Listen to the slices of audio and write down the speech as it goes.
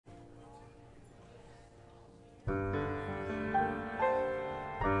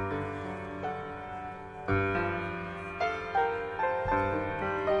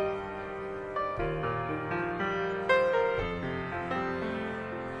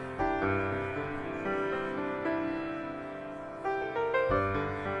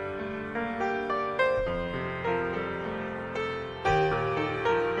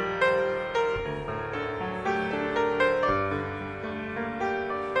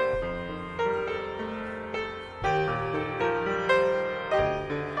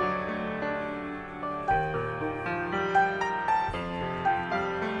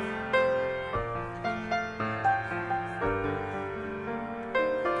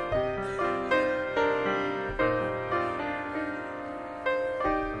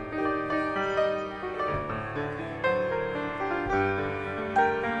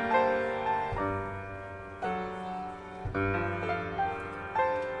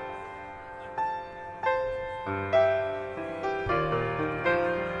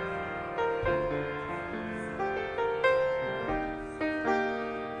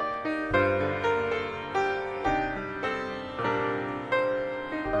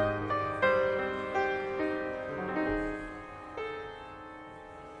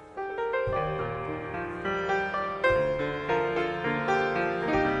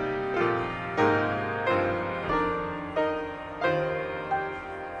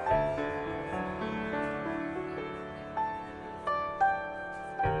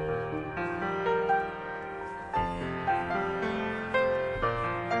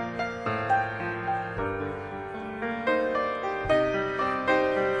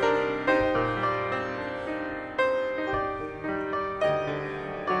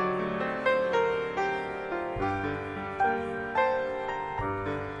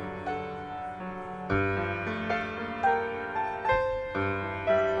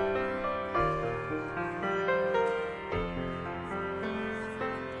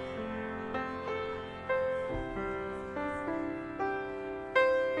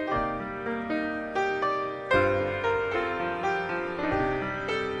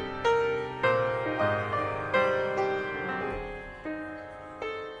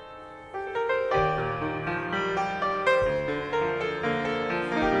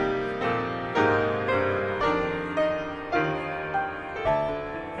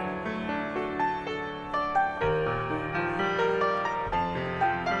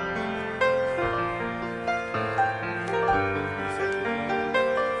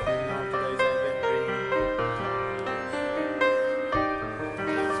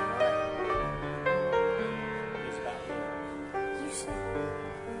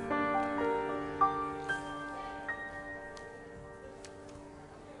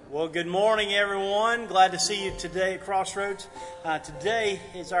Well, good morning, everyone. Glad to see you today at Crossroads. Today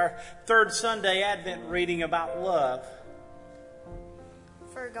is our third Sunday Advent reading about love.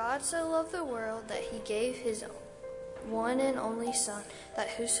 For God so loved the world that he gave his one and only Son, that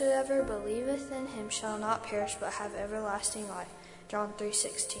whosoever believeth in him shall not perish but have everlasting life. John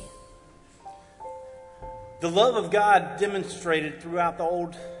 3:16. The love of God demonstrated throughout the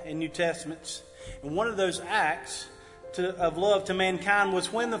Old and New Testaments. And one of those acts of love to mankind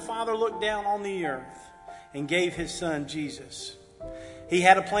was when the Father looked down on the earth and gave his Son, Jesus. He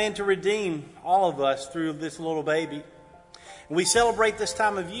had a plan to redeem all of us through this little baby. And we celebrate this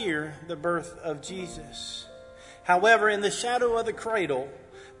time of year the birth of Jesus. However, in the shadow of the cradle,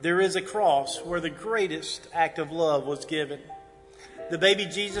 there is a cross where the greatest act of love was given. The baby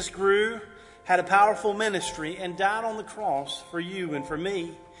Jesus grew, had a powerful ministry, and died on the cross for you and for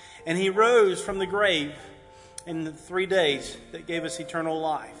me. And he rose from the grave in the 3 days that gave us eternal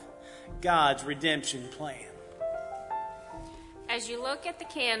life. God's redemption plan. As you look at the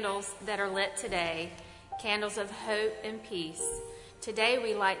candles that are lit today, candles of hope and peace, today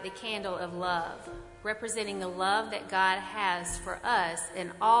we light the candle of love, representing the love that God has for us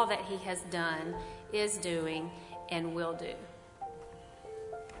and all that he has done, is doing, and will do.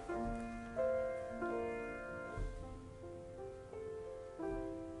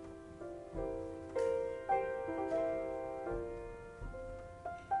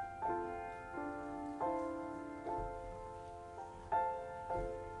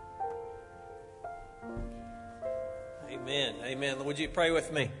 Amen. Amen. Would you pray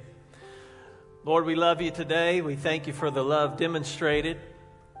with me? Lord, we love you today. We thank you for the love demonstrated.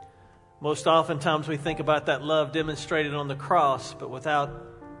 Most oftentimes we think about that love demonstrated on the cross, but without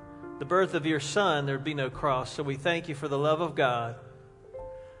the birth of your Son, there'd be no cross. So we thank you for the love of God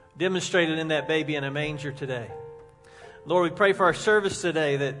demonstrated in that baby in a manger today. Lord, we pray for our service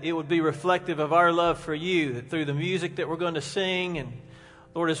today that it would be reflective of our love for you, that through the music that we're going to sing, and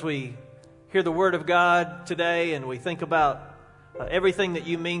Lord, as we hear the Word of God today and we think about everything that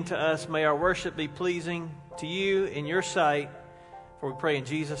you mean to us, may our worship be pleasing to you in your sight, for we pray in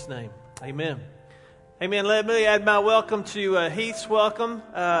Jesus' name. Amen. Amen. Let me add my welcome to Heath's welcome.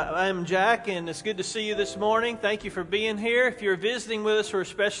 I'm Jack, and it's good to see you this morning. Thank you for being here. If you're visiting with us, we're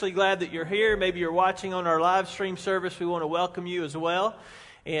especially glad that you're here. Maybe you're watching on our live stream service. We want to welcome you as well.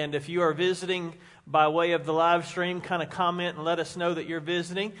 And if you are visiting by way of the live stream, kind of comment and let us know that you're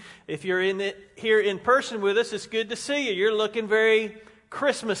visiting. If you're here in person with us, it's good to see you. You're looking very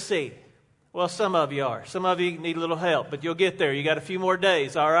Christmassy. Well, some of you are. Some of you need a little help, but you'll get there. You got a few more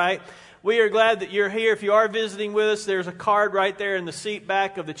days, all right? We are glad that you're here. If you are visiting with us, there's a card right there in the seat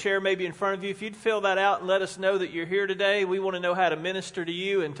back of the chair, maybe in front of you. If you'd fill that out and let us know that you're here today, we want to know how to minister to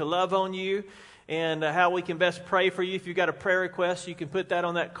you and to love on you, and how we can best pray for you. If you've got a prayer request, you can put that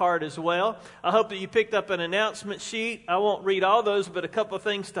on that card as well. I hope that you picked up an announcement sheet. I won't read all those, but a couple of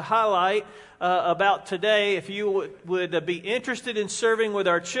things to highlight about today. If you would be interested in serving with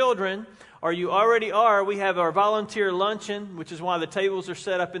our children, or you already are, we have our volunteer luncheon, which is why the tables are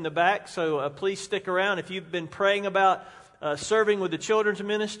set up in the back. So please stick around. If you've been praying about serving with the children's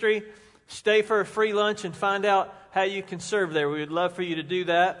ministry, stay for a free lunch and find out how you can serve there. We would love for you to do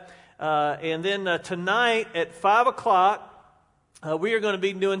that. And then tonight at 5 o'clock, we are going to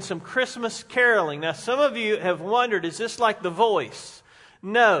be doing some Christmas caroling. Now, some of you have wondered, is this like The Voice?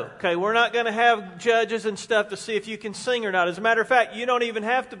 No. Okay, we're not going to have judges and stuff to see if you can sing or not. As a matter of fact, you don't even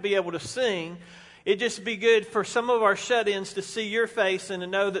have to be able to sing. It'd just be good for some of our shut-ins to see your face and to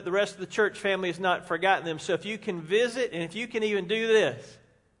know that the rest of the church family has not forgotten them. So if you can visit and if you can even do this.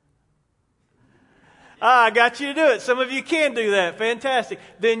 I got you to do it. Some of you can do that. Fantastic.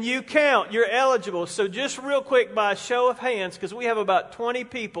 Then you count. You're eligible. So just real quick, by a show of hands, because we have about 20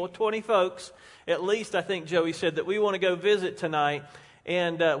 people, 20 folks, at least I think Joey said, that we want to go visit tonight.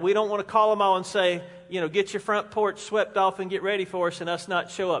 And we don't want to call them all and say, get your front porch swept off and get ready for us and us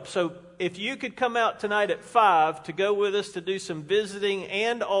not show up. So if you could come out tonight at 5 to go with us to do some visiting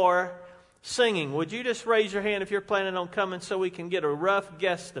and or singing, would you just raise your hand if you're planning on coming so we can get a rough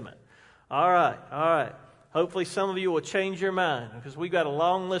guesstimate? All right. Hopefully some of you will change your mind because we've got a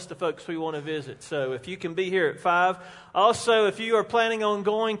long list of folks we want to visit. So if you can be here at 5. Also, if you are planning on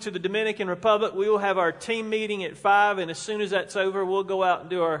going to the Dominican Republic, we will have our team meeting at 5. And as soon as that's over, we'll go out and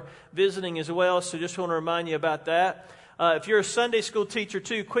do our visiting as well. So just want to remind you about that. If you're a Sunday school teacher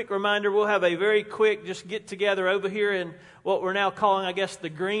too, quick reminder, we'll have a very quick just get together over here in what we're now calling, I guess, the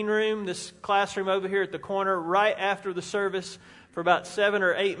green room, this classroom over here at the corner right after the service, for about 7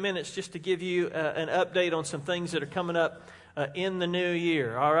 or 8 minutes just to give you an update on some things that are coming up in the new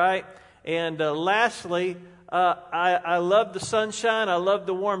year, all right? And lastly, I love the sunshine. I love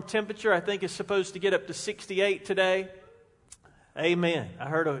the warm temperature. I think it's supposed to get up to 68 today. Amen. I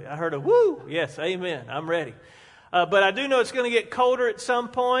heard a woo. Yes, amen. I'm ready. But I do know it's going to get colder at some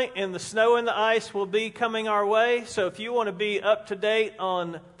point, and the snow and the ice will be coming our way. So if you want to be up to date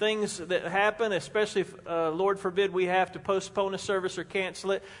on things that happen, especially if, Lord forbid, we have to postpone a service or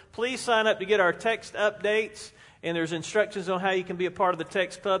cancel it, please sign up to get our text updates. And there's instructions on how you can be a part of the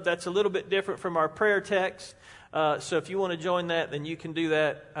text club. That's a little bit different from our prayer text. So if you want to join that, then you can do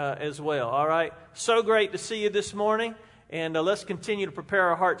that as well. All right? So great to see you this morning. And let's continue to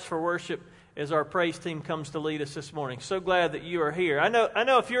prepare our hearts for worship as our praise team comes to lead us this morning. So glad that you are here. I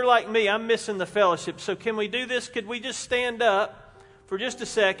know if you're like me, I'm missing the fellowship. So can we do this? Could we just stand up for just a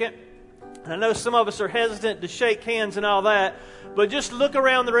second? And I know some of us are hesitant to shake hands and all that, but just look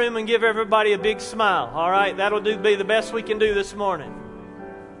around the room and give everybody a big smile. All right? That'll be the best we can do this morning.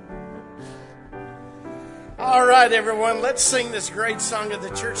 All right, everyone, let's sing this great song of the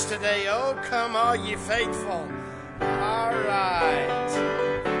church today. Oh, come all ye faithful. All right.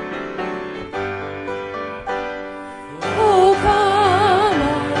 Oh, come,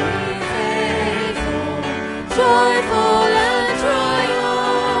 all ye faithful, joyful and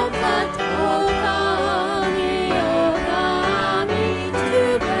triumphant. Oh, come ye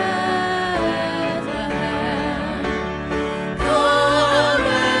to Bethlehem. Come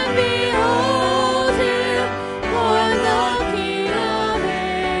and behold him, born the King of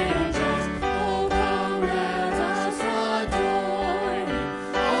angels. Oh, come, let us adore him.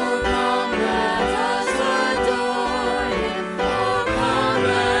 Oh, come, let us adore him. Oh, come,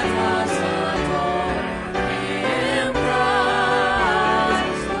 let us adore him, Christ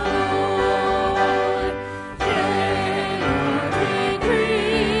the Lord. Yea, Lord, we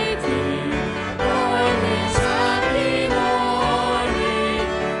greet thee on this happy morning.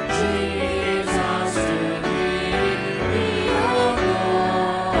 Jesus, to thee be all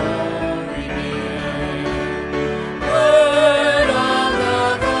glory be. Word of the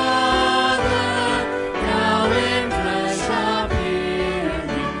Father, now in flesh appearing.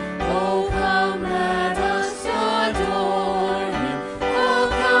 Oh, come, let us adore him. Oh,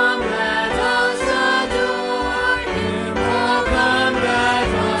 come, let us adore him. Oh, come,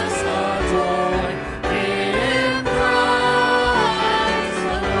 let us adore him, Christ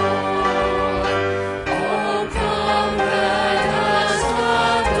the Lord. Oh, come, let us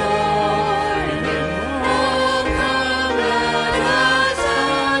adore him. Oh, come, let us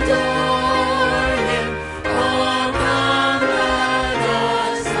adore him. Oh, come, let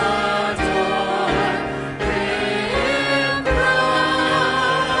us adore him,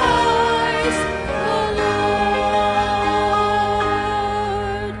 Christ the Lord.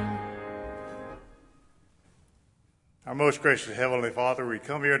 Our most gracious Heavenly Father, we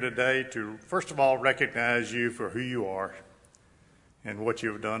come here today to, first of all, recognize you for who you are and what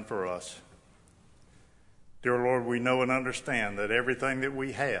you have done for us. Dear Lord, we know and understand that everything that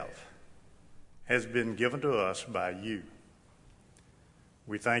we have has been given to us by you.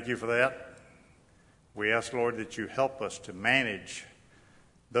 We thank you for that. We ask, Lord, that you help us to manage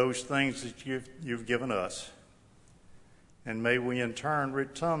those things that you've given us and may we in turn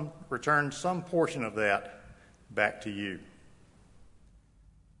return some portion of that back to you.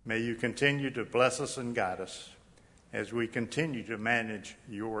 May you continue to bless us and guide us as we continue to manage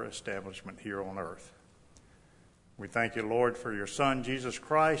your establishment here on earth. We thank you, Lord, for your Son, Jesus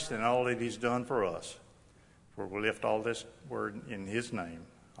Christ, and all that he's done for us. For we lift all this word in his name.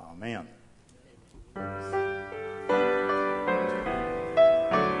 Amen.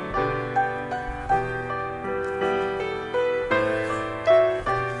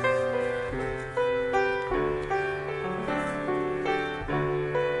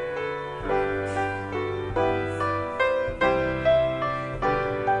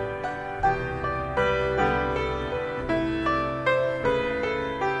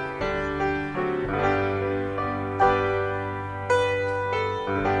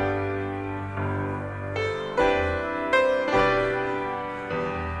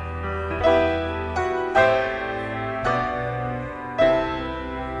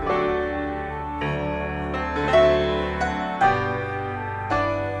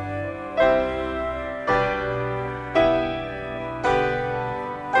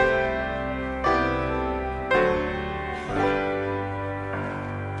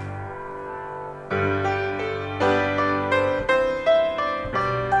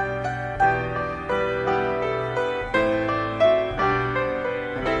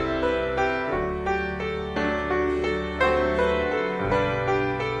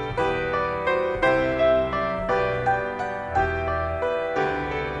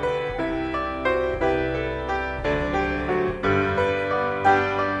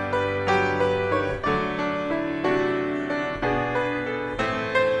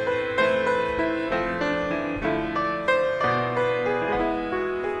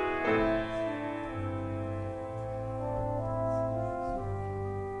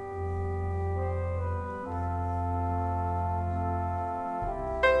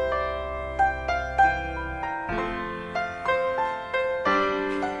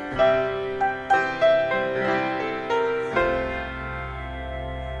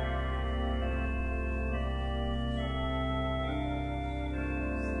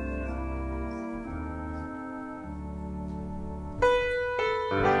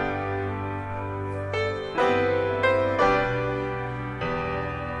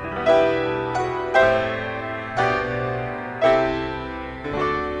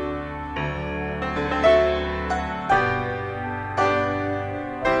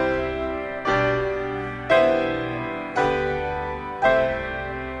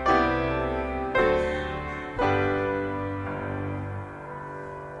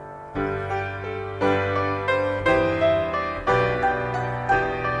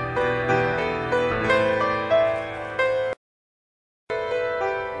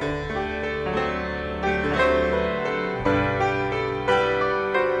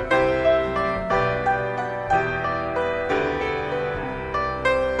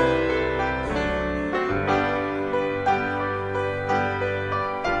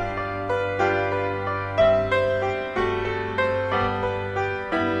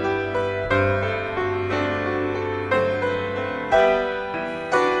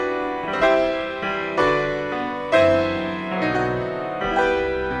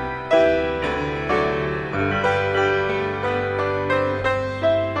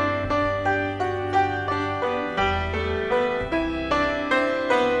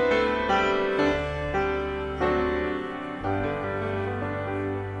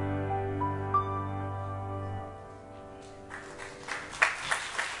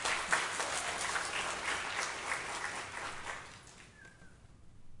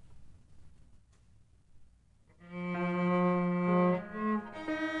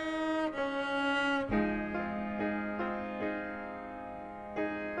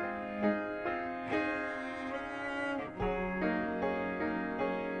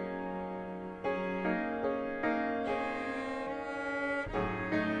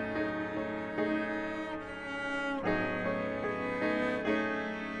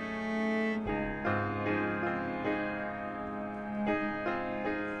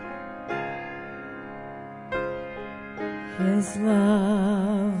 His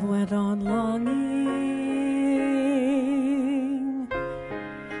love went on longing,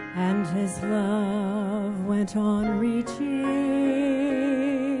 and his love went on reaching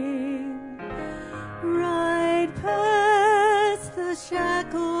right past the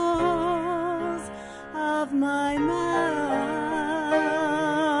shackles of my mind,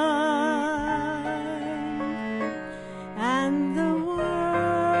 and the word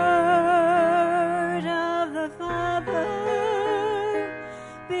of the Father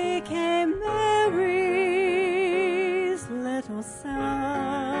became Mary's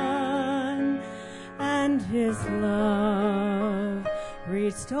and his love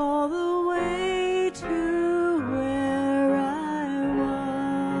reached all the way to where I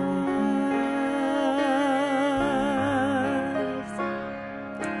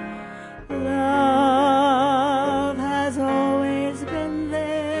was. Love has always been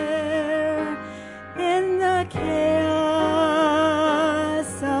there in the chaos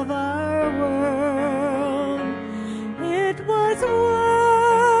of our world. It was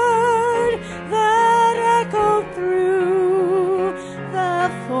word that echoed through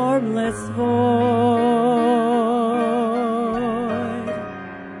the formless void.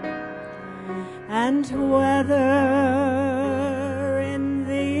 And whether in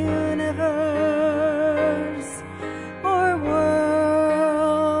the universe or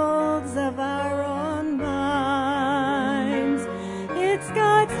worlds of our own minds, it's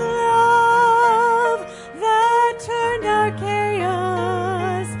God's love that turned our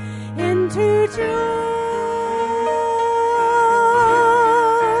chaos into joy.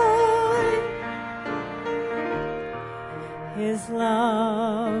 His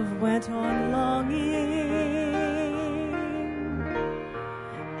love went on longing,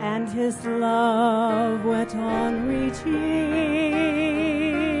 and his love went on reaching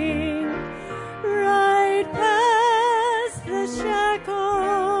right past the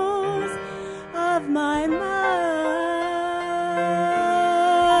shackles of my mind,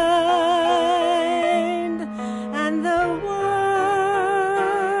 and the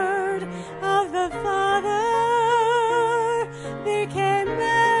word of the Father became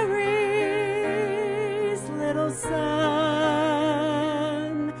Mary's little son,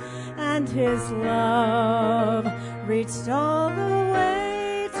 and his love reached all the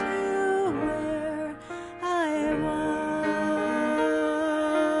way to where I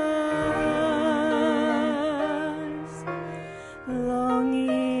was,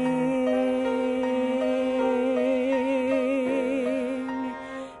 longing,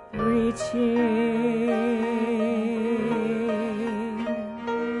 reaching,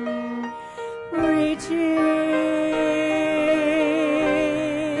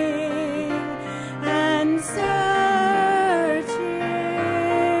 and searching,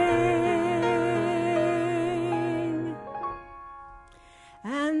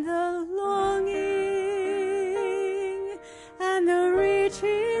 and the longing and the reaching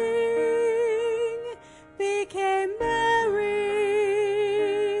became Mary's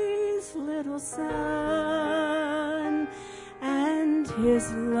little son, and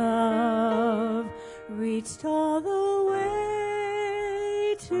his love reached all the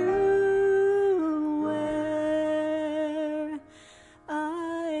way to where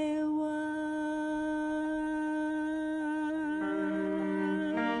I was.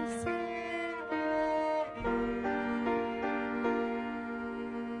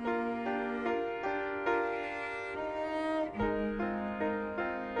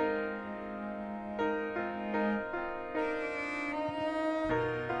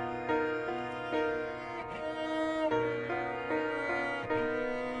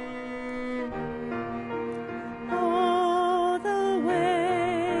 All the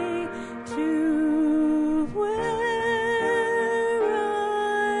way to where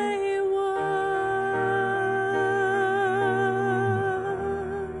I was.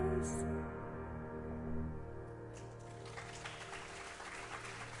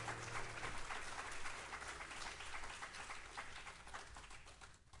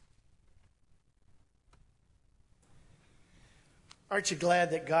 Aren't you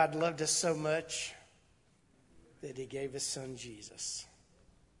glad that God loved us so much that he gave his son Jesus?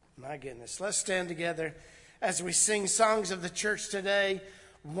 My goodness. Let's stand together as we sing songs of the church today.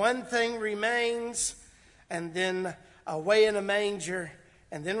 One Thing Remains, and then Away in a Manger.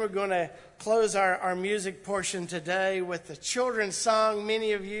 And then we're going to close our music portion today with the children's song.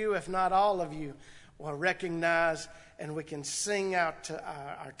 Many of you, if not all of you, will recognize, and we can sing out to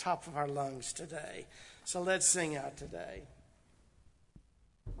our top of our lungs today. So let's sing out today.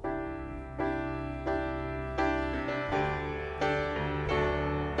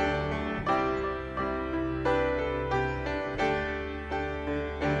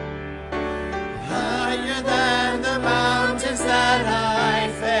 Higher than the mountains that I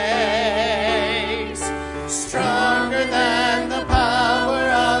face, stronger than the power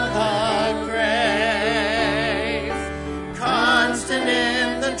of the grave, constant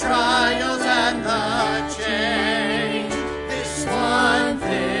in the trials and the change,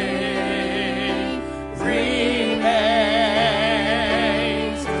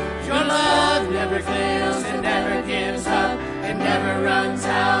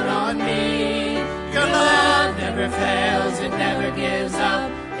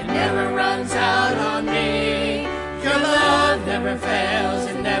 never fails,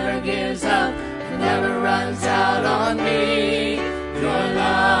 it never gives up, it never runs out on me. Your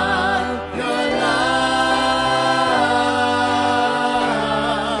love, your love.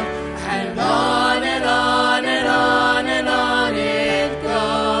 And on and on and on and on it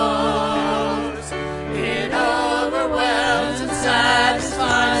goes. It overwhelms and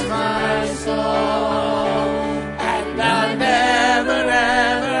satisfies my soul. And I'll never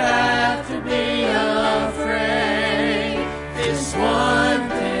ever have to be afraid. This one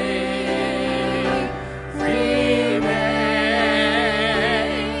thing remains.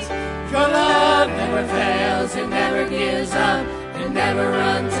 Your love never fails, it never gives up, it never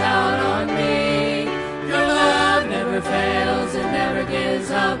runs out on me. Your love never fails, it never gives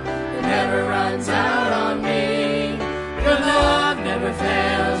up, it never runs out on me. Your love never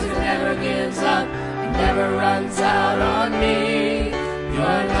fails, it never gives up, it never runs out on me. Your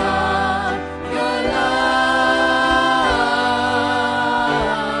love, your love.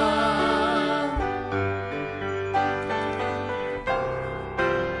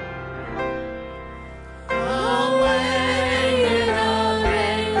 Away in a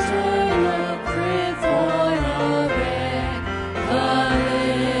manger, a crib for a bed,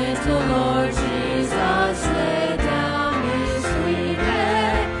 the little Lord Jesus laid down his sweet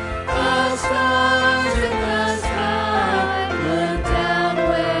head. The stars in the sky looked down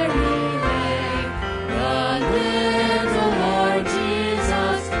where he lay. The little Lord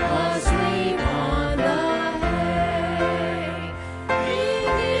Jesus asleep on the hay. Be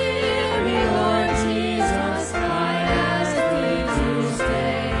near me, Lord Jesus, I ask thee to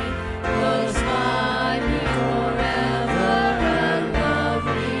stay. Close by me forever and love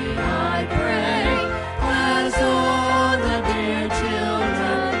me, I pray. As all the dear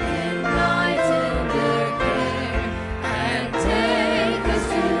children in thy tender care, and take us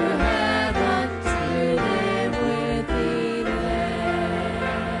to heaven to live with thee there.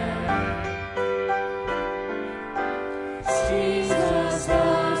 Jesus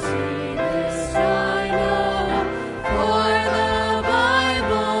loves me, this I know, for the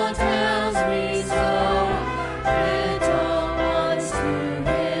Bible tells me so. Little ones to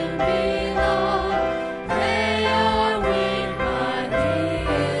him belong. They are weak, but he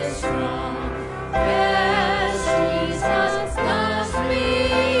is strong. Yes, Jesus loves me.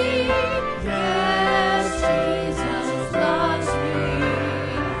 Yes, Jesus loves me.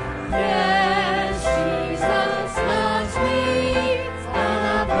 Yes, Jesus loves me. For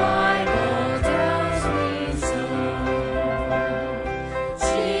the Bible tells me so.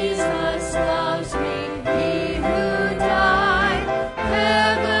 Jesus loves me, he who died.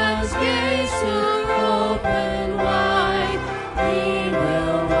 Heaven's gates are open wide. He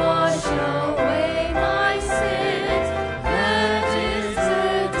will wash away my sins. Let his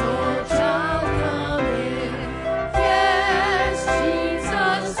little child come in. Yes,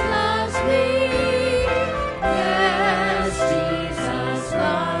 Jesus loves me. Yes, Jesus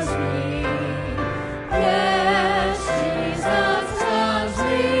loves me. Yes, Jesus loves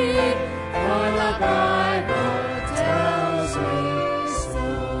me. For the Bible tells me so.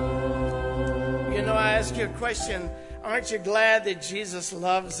 You know, I ask you a question. Aren't you glad that Jesus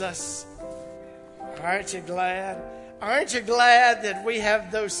loves us? Aren't you glad? Aren't you glad that we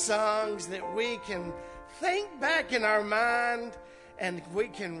have those songs that we can think back in our mind and we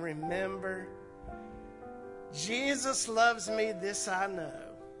can remember? Jesus loves me, this I know.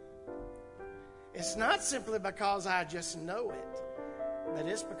 It's not simply because I just know it, but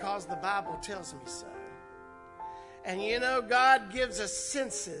it's because the Bible tells me so. And you know, God gives us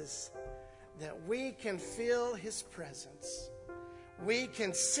senses that we can feel his presence. We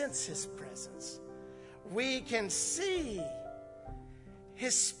can sense his presence. We can see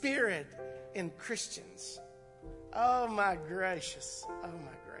his spirit in Christians. Oh my gracious. Oh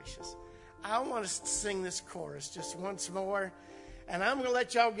my gracious. I want us to sing this chorus just once more. And I'm going to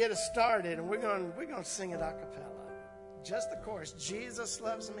let y'all get us started. And we're going to sing it a cappella. Just the chorus. Jesus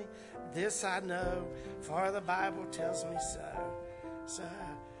loves me. This I know. For the Bible tells me so. So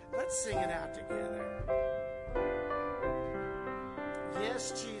let's sing it out together.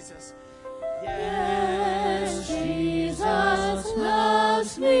 Yes, Jesus. Yes, Jesus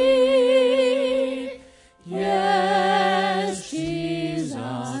loves me. Yes,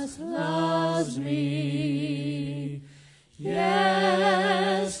 Jesus loves me.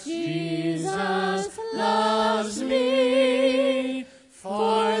 Yes, Jesus loves me.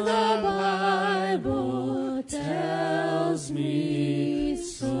 For the Bible tells me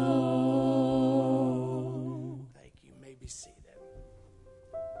so. Thank you. You may be seated.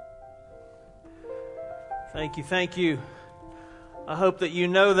 Thank you. I hope that you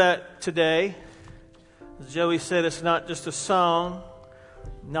know that today, As Joey said, it's not just a song,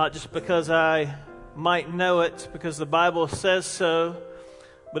 not just because I might know it, because the Bible says so,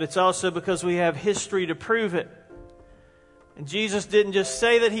 but it's also because we have history to prove it. And Jesus didn't just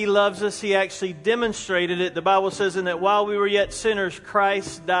say that He loves us, He actually demonstrated it. The Bible says in that while we were yet sinners,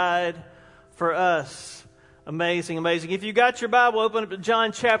 Christ died for us. Amazing, amazing. If you got your Bible, open up to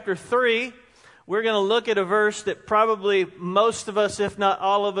John chapter 3. We're going to look at a verse that probably most of us, if not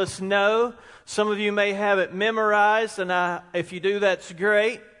all of us, know. Some of you may have it memorized, and if you do, that's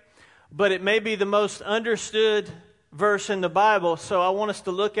great. But it may be the most understood verse in the Bible, so I want us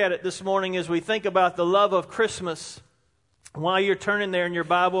to look at it this morning as we think about the love of Christmas. While you're turning there in your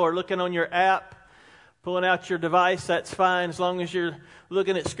Bible or looking on your app, pulling out your device, that's fine. As long as you're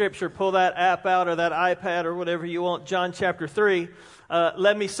looking at Scripture, pull that app out or that iPad or whatever you want. John chapter 3.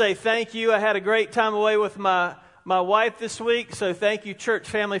 Let me say thank you. I had a great time away with my wife this week, so thank you, church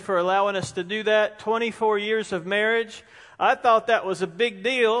family, for allowing us to do that. 24 years of marriage. I thought that was a big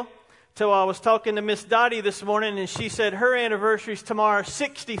deal till I was talking to Miss Dottie this morning, and she said her anniversary's tomorrow,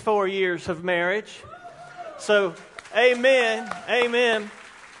 64 years of marriage. So, amen, amen.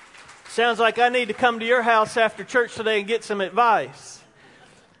 Sounds like I need to come to your house after church today and get some advice.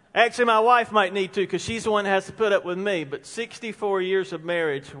 Actually, my wife might need to because she's the one that has to put up with me. But 64 years of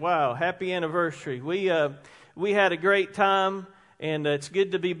marriage, wow, happy anniversary. We had a great time, and it's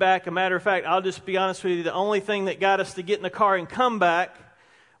good to be back. A matter of fact, I'll just be honest with you, the only thing that got us to get in the car and come back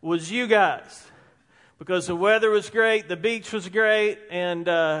was you guys. Because the weather was great, the beach was great, and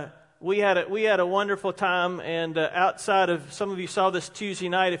we had a wonderful time. And outside of, some of you saw this Tuesday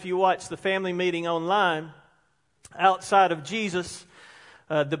night, if you watched the family meeting online, outside of Jesus,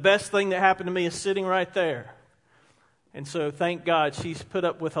 the best thing that happened to me is sitting right there. And so thank God she's put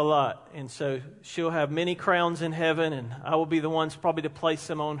up with a lot. And so she'll have many crowns in heaven, and I will be the ones probably to place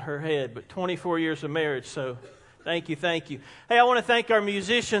them on her head. But 24 years of marriage, so thank you, thank you. Hey, I want to thank our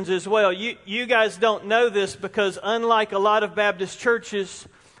musicians as well. You guys don't know this because unlike a lot of Baptist churches,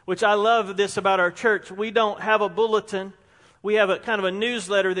 which I love this about our church, we don't have a bulletin. We have a kind of a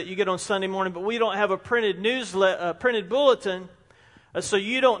newsletter that you get on Sunday morning, but we don't have a printed bulletin. So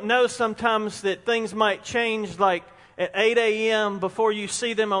you don't know sometimes that things might change like at 8 a.m. before you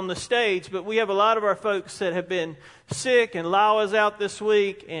see them on the stage. But we have a lot of our folks that have been sick, and Laura's out this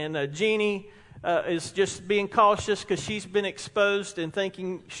week, and Jeannie is just being cautious because she's been exposed and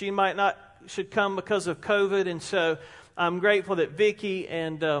thinking she should come because of COVID. And so I'm grateful that Vicki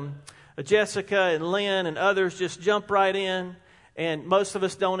and Jessica and Lynn and others just jump right in. And most of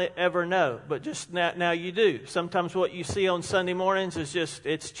us don't ever know, but just now you do. Sometimes what you see on Sunday mornings is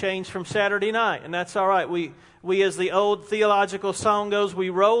it's changed from Saturday night, and that's all right. We as the old theological song goes, we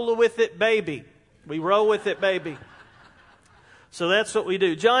roll with it, baby. We roll with it, baby. So that's what we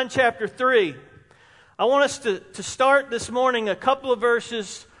do. John chapter 3. I want us to start this morning a couple of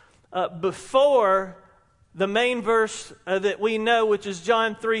verses before the main verse that we know, which is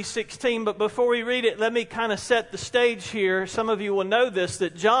John 3:16. But before we read it, let me kind of set the stage here. Some of you will know this,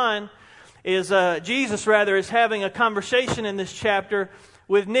 that Jesus is having a conversation in this chapter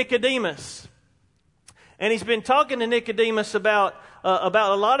with Nicodemus. And he's been talking to Nicodemus about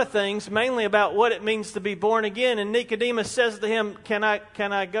a lot of things, mainly about what it means to be born again. And Nicodemus says to him, can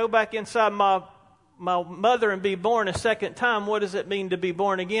I go back inside my mother and be born a second time? What does it mean to be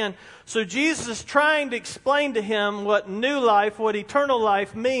born again? So Jesus is trying to explain to him what new life, what eternal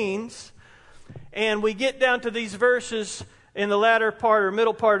life means. And we get down to these verses in the latter part or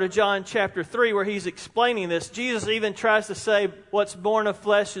middle part of John chapter 3 where he's explaining this. Jesus even tries to say what's born of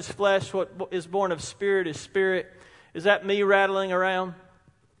flesh is flesh, what is born of spirit is spirit. Is that me rattling around?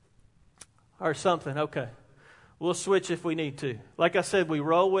 Or something? Okay. We'll switch if we need to. Like I said, we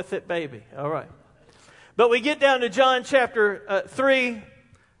roll with it, baby. All right. But we get down to John chapter 3,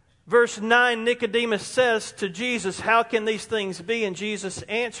 verse 9. Nicodemus says to Jesus, how can these things be? And Jesus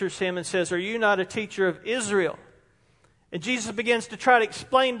answers him and says, are you not a teacher of Israel? And Jesus begins to try to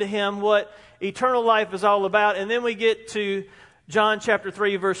explain to him what eternal life is all about. And then we get to John chapter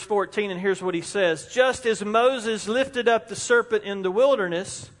 3, verse 14, and here's what he says. Just as Moses lifted up the serpent in the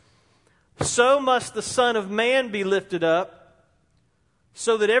wilderness, so must the Son of Man be lifted up,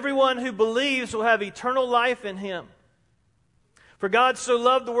 so that everyone who believes will have eternal life in him. For God so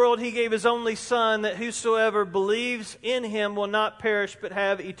loved the world, he gave his only Son, that whosoever believes in him will not perish, but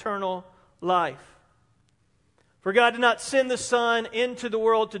have eternal life. For God did not send the Son into the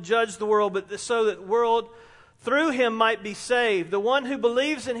world to judge the world, but so that the world through him might be saved. The one who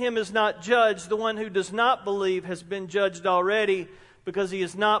believes in him is not judged. The one who does not believe has been judged already, because he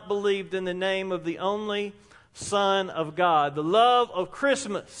has not believed in the name of the only Son of God. The love of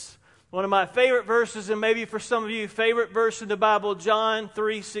Christmas One of my favorite verses, and maybe for some of you, favorite verse in the Bible, John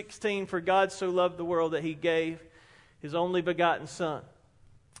 3:16, for God so loved the world that He gave His only begotten Son.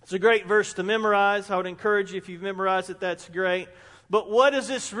 It's a great verse to memorize. I would encourage you, if you've memorized it, that's great. But what does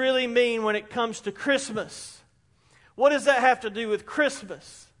this really mean when it comes to Christmas? What does that have to do with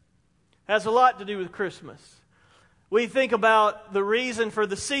Christmas? It has a lot to do with Christmas. We think about the reason for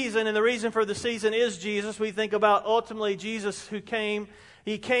the season, and the reason for the season is Jesus. We think about ultimately Jesus who came.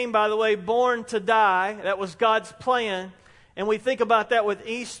 He came, by the way, born to die. That was God's plan. And we think about that with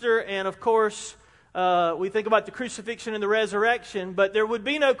Easter, and of course, we think about the crucifixion and the resurrection. But there would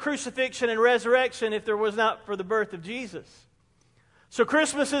be no crucifixion and resurrection if there was not for the birth of Jesus. So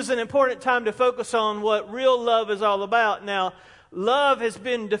Christmas is an important time to focus on what real love is all about. Now, love has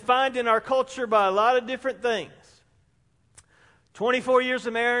been defined in our culture by a lot of different things. 24 years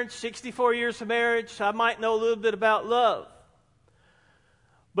of marriage, 64 years of marriage, I might know a little bit about love.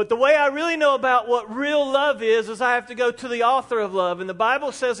 But the way I really know about what real love is I have to go to the author of love. And the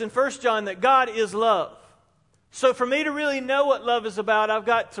Bible says in 1 John that God is love. So for me to really know what love is about, I've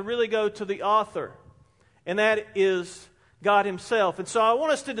got to really go to the author. And that is God Himself. And so I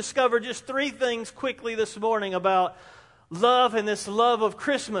want us to discover just 3 things quickly this morning about love and this love of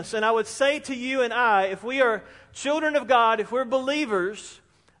Christmas. And I would say to you and I, if we are children of God, if we're believers,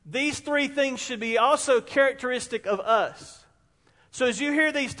 these 3 things should be also characteristic of us. So as you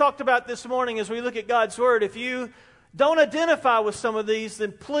hear these talked about this morning, as we look at God's Word, if you don't identify with some of these,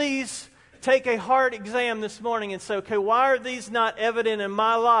 then please take a hard exam this morning and say, okay, why are these not evident in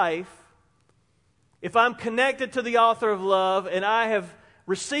my life? If I'm connected to the author of love and I have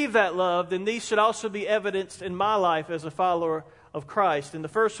received that love, then these should also be evidenced in my life as a follower of Christ. And the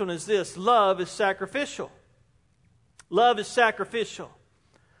first one is this: love is sacrificial. Love is sacrificial.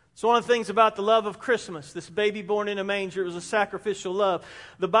 It's one of the things about the love of Christmas. This baby born in a manger, it was a sacrificial love.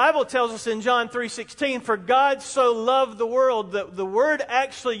 The Bible tells us in John 3:16, for God so loved the world. The word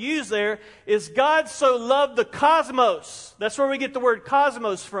actually used there is God so loved the cosmos. That's where we get the word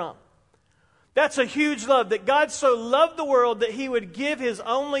cosmos from. That's a huge love, that God so loved the world that He would give His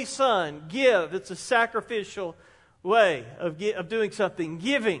only Son. Give. It's a sacrificial way of doing something.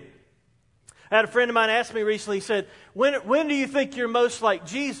 Giving. I had a friend of mine ask me recently, he said, when do you think you're most like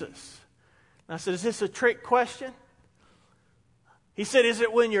Jesus? And I said, is this a trick question? He said, is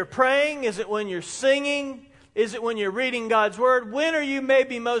it when you're praying? Is it when you're singing? Is it when you're reading God's Word? When are you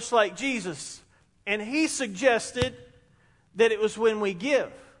maybe most like Jesus? And he suggested that it was when we give.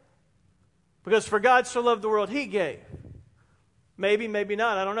 Because for God so loved the world, He gave. Maybe, maybe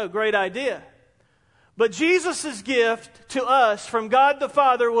not. I don't know. Great idea. But Jesus' gift to us from God the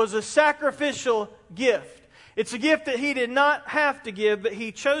Father was a sacrificial gift. It's a gift that He did not have to give, but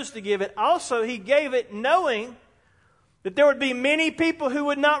He chose to give it. Also, He gave it knowing that there would be many people who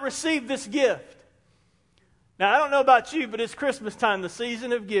would not receive this gift. Now, I don't know about you, but it's Christmas time, the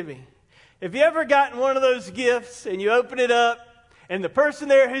season of giving. Have you ever gotten one of those gifts and you open it up, and the person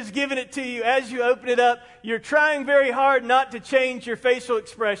there who's giving it to you, as you open it up, you're trying very hard not to change your facial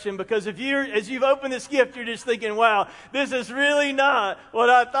expression, because as you've opened this gift, you're just thinking, wow, this is really not what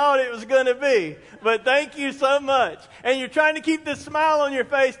I thought it was going to be. But thank you so much. And you're trying to keep this smile on your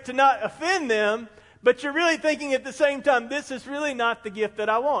face to not offend them, but you're really thinking at the same time, this is really not the gift that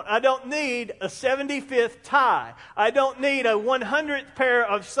I want. I don't need a 75th tie. I don't need a 100th pair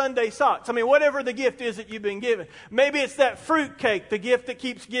of Sunday socks. I mean, whatever the gift is that you've been given. Maybe it's that fruit cake, the gift that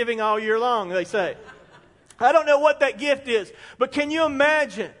keeps giving all year long, they say. I don't know what that gift is, but can you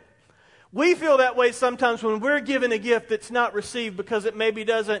imagine? We feel that way sometimes when we're given a gift that's not received because it maybe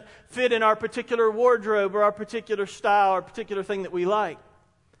doesn't fit in our particular wardrobe or our particular style or particular thing that we like.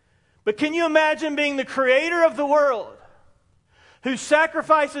 But can you imagine being the creator of the world who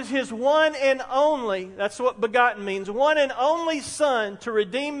sacrifices His one and only, that's what begotten means, one and only Son to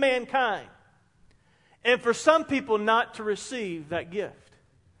redeem mankind, and for some people not to receive that gift?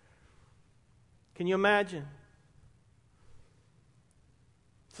 Can you imagine?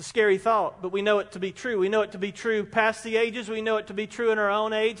 It's a scary thought, but we know it to be true. We know it to be true past the ages. We know it to be true in our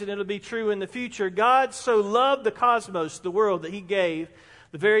own age, and it'll be true in the future. God so loved the cosmos, the world, that He gave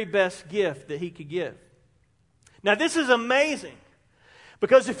the very best gift that He could give. Now, this is amazing,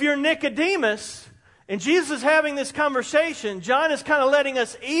 because if you're Nicodemus and Jesus is having this conversation, John is kind of letting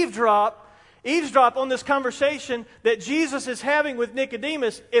us eavesdrop on this conversation that Jesus is having with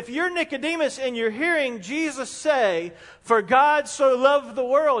Nicodemus. If you're Nicodemus and you're hearing Jesus say, for God so loved the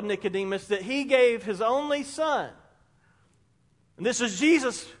world, Nicodemus, that He gave His only Son. And this is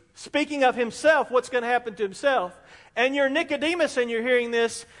Jesus speaking of Himself, what's going to happen to Himself. And you're Nicodemus and you're hearing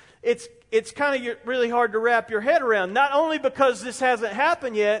this, it's it's kind of really hard to wrap your head around. Not only because this hasn't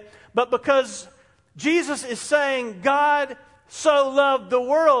happened yet, but because Jesus is saying God so loved the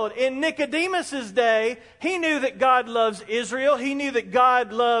world. In Nicodemus' day, he knew that God loves Israel. He knew that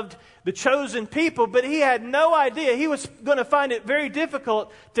God loved the chosen people, but he had no idea. He was going to find it very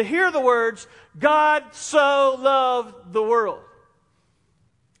difficult to hear the words, God so loved the world.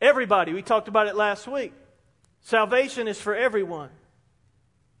 Everybody. We talked about it last week. Salvation is for everyone.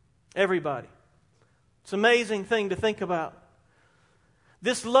 Everybody. It's an amazing thing to think about.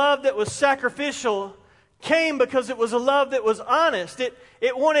 This love that was sacrificial came because it was a love that was honest.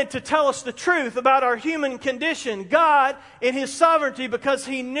 It wanted to tell us the truth about our human condition. God, in His sovereignty, because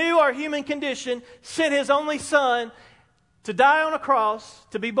He knew our human condition, sent His only Son to die on a cross,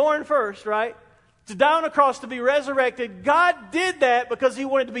 to be born first, right? To die on a cross, to be resurrected. God did that because He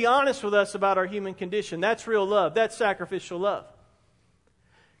wanted to be honest with us about our human condition. That's real love. That's sacrificial love.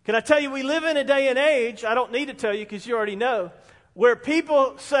 Can I tell you, we live in a day and age, I don't need to tell you because you already know, where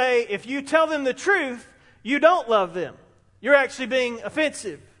people say if you tell them the truth, you don't love them. You're actually being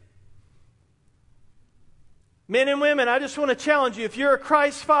offensive. Men and women, I just want to challenge you. If you're a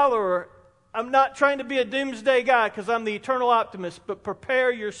Christ follower, I'm not trying to be a doomsday guy because I'm the eternal optimist, but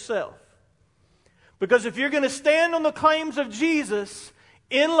prepare yourself. Because if you're going to stand on the claims of Jesus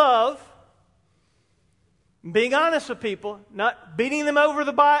in love, being honest with people, not beating them over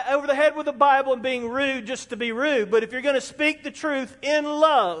the head with the Bible and being rude just to be rude, but if you're going to speak the truth in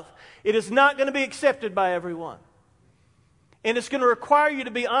love, it is not going to be accepted by everyone. And it's going to require you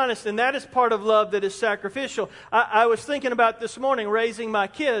to be honest, and that is part of love that is sacrificial. I was thinking about this morning raising my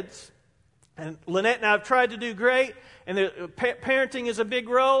kids, and Lynette and I have tried to do great, and parenting is a big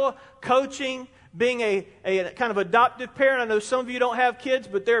role, coaching, being a kind of adoptive parent. I know some of you don't have kids,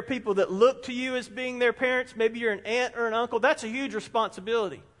 but there are people that look to you as being their parents. Maybe you're an aunt or an uncle. That's a huge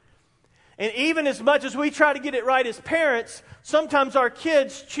responsibility. And even as much as we try to get it right as parents, sometimes our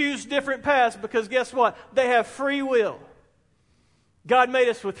kids choose different paths because guess what? They have free will. God made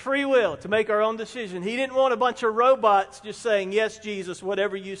us with free will to make our own decision. He didn't want a bunch of robots just saying, yes, Jesus,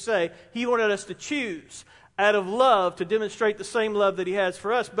 whatever you say. He wanted us to choose out of love to demonstrate the same love that He has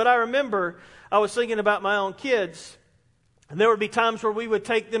for us. But I remember I was thinking about my own kids. And there would be times where we would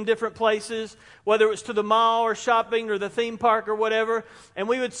take them different places, whether it was to the mall or shopping or the theme park or whatever, and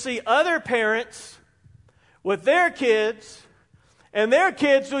we would see other parents with their kids, and their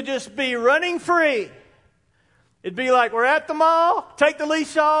kids would just be running free. It'd be like, we're at the mall, take the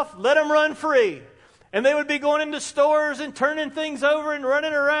leash off, let them run free. And they would be going into stores and turning things over and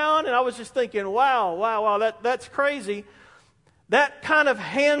running around, and I was just thinking, wow, that's crazy. That kind of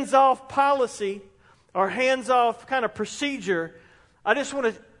hands-off policy or hands-off kind of procedure, I just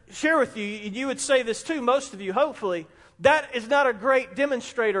want to share with you, and you would say this too, most of you, hopefully, that is not a great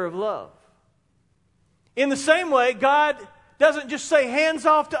demonstrator of love. In the same way, God doesn't just say hands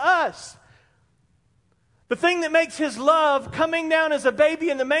off to us. The thing that makes His love coming down as a baby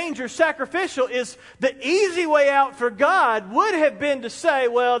in the manger sacrificial is the easy way out for God would have been to say,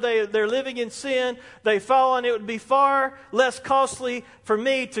 well, they're living in sin, they've fallen, it would be far less costly for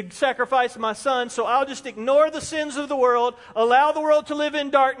me to sacrifice my Son, so I'll just ignore the sins of the world, allow the world to live in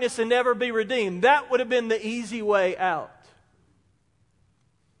darkness and never be redeemed. That would have been the easy way out.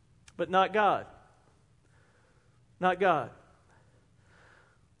 But not God. Not God.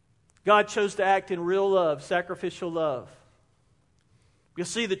 God chose to act in real love, sacrificial love. You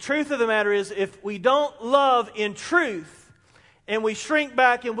see, the truth of the matter is, if we don't love in truth, and we shrink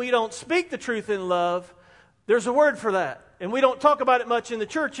back and we don't speak the truth in love, there's a word for that. And we don't talk about it much in the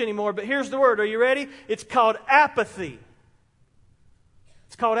church anymore, but here's the word. Are you ready? It's called apathy.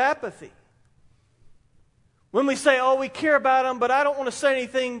 It's called apathy. When we say, oh, we care about them, but I don't want to say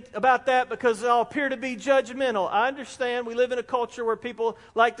anything about that because I'll appear to be judgmental. I understand we live in a culture where people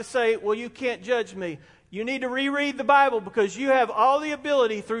like to say, well, you can't judge me. You need to reread the Bible because you have all the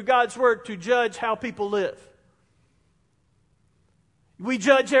ability through God's Word to judge how people live. We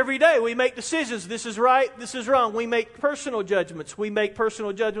judge every day. We make decisions. This is right, this is wrong. We make personal judgments. We make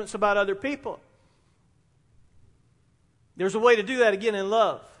personal judgments about other people. There's a way to do that again in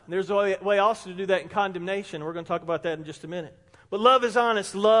love. There's a way also to do that in condemnation. We're going to talk about that in just a minute. But love is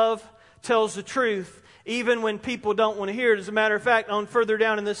honest. Love tells the truth even when people don't want to hear it. As a matter of fact, on further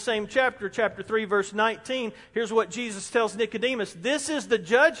down in this same chapter, chapter 3, verse 19, here's what Jesus tells Nicodemus. This is the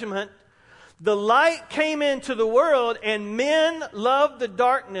judgment. The light came into the world, and men loved the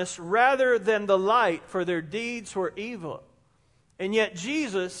darkness rather than the light, for their deeds were evil. And yet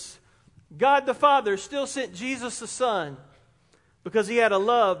Jesus, God the Father, still sent Jesus the Son because He had a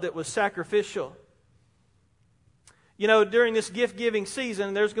love that was sacrificial. You know, during this gift-giving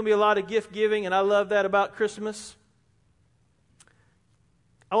season, there's going to be a lot of gift-giving, and I love that about Christmas.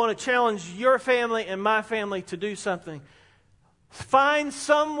 I want to challenge your family and my family to do something. Find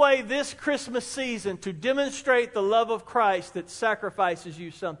some way this Christmas season to demonstrate the love of Christ that sacrifices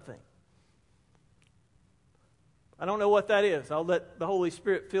you something. I don't know what that is. I'll let the Holy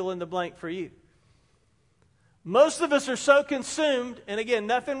Spirit fill in the blank for you. Most of us are so consumed, and again,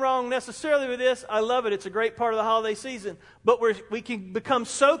 nothing wrong necessarily with this. I love it. It's a great part of the holiday season. But we can become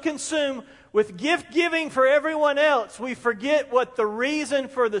so consumed with gift giving for everyone else, we forget what the reason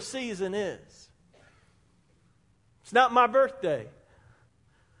for the season is. It's not my birthday.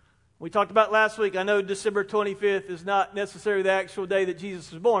 We talked about last week, I know December 25th is not necessarily the actual day that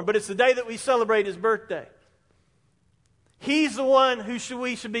Jesus was born, but it's the day that we celebrate His birthday. He's the one who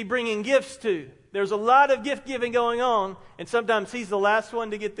we should be bringing gifts to. There's a lot of gift giving going on, and sometimes He's the last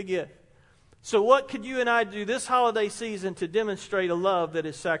one to get the gift. So what could you and I do this holiday season to demonstrate a love that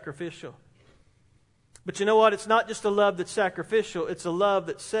is sacrificial? But you know what? It's not just a love that's sacrificial, it's a love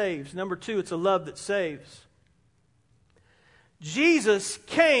that saves. Number 2, it's a love that saves. Jesus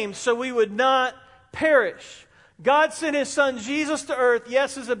came so we would not perish. God sent His Son Jesus to earth,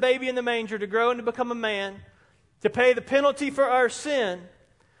 yes, as a baby in the manger, to grow and to become a man, to pay the penalty for our sin,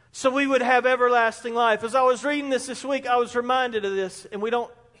 so we would have everlasting life. As I was reading this week, I was reminded of this, and we don't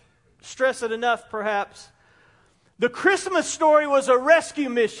stress it enough, perhaps. The Christmas story was a rescue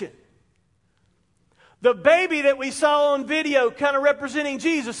mission. The baby that we saw on video kind of representing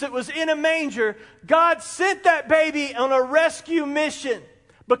Jesus, it was in a manger. God sent that baby on a rescue mission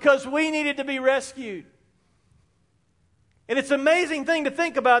because we needed to be rescued. And it's an amazing thing to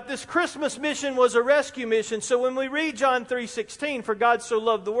think about. This Christmas mission was a rescue mission. So when we read John 3:16, for God so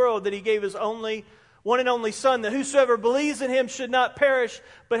loved the world that He gave His one and only Son, that whosoever believes in Him should not perish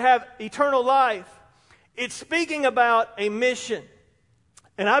but have eternal life. It's speaking about a mission.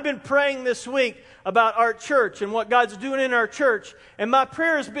 And I've been praying this week about our church and what God's doing in our church. And my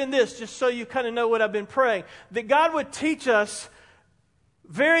prayer has been this, just so you kind of know what I've been praying, that God would teach us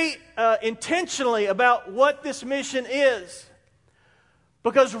very intentionally about what this mission is.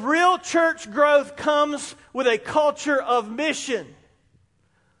 Because real church growth comes with a culture of mission.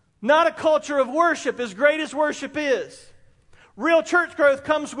 Not a culture of worship, as great as worship is. Real church growth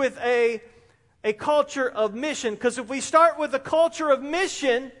comes with a culture of mission. Because if we start with a culture of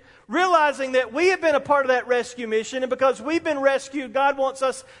mission, realizing that we have been a part of that rescue mission, and because we've been rescued, God wants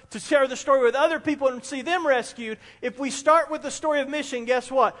us to share the story with other people and see them rescued. If we start with the story of mission, guess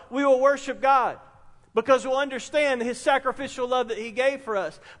what? We will worship God because we'll understand His sacrificial love that He gave for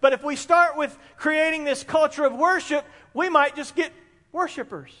us. But if we start with creating this culture of worship, we might just get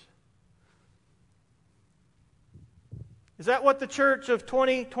worshipers. Is that what the church of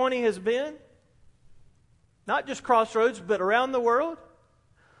 2020 has been? Not just Crossroads, but around the world?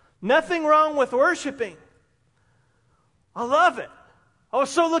 Nothing wrong with worshiping. I love it. I was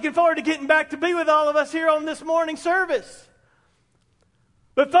so looking forward to getting back to be with all of us here on this morning service.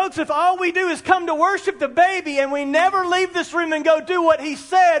 But folks, if all we do is come to worship the baby and we never leave this room and go do what He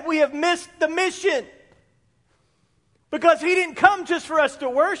said, we have missed the mission. Because He didn't come just for us to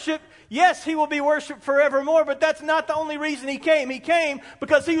worship. Yes, He will be worshiped forevermore, but that's not the only reason He came. He came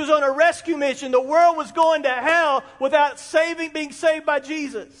because He was on a rescue mission. The world was going to hell without being saved by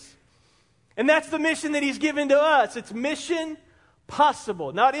Jesus. And that's the mission that He's given to us. It's mission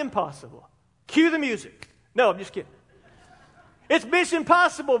possible, not impossible. Cue the music. No, I'm just kidding. It's mission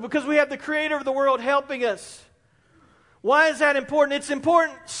possible because we have the Creator of the world helping us. Why is that important? It's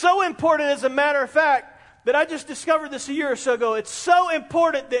important, so important as a matter of fact, that I just discovered this a year or so ago. It's so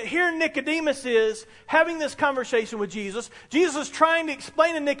important that here Nicodemus is having this conversation with Jesus. Jesus is trying to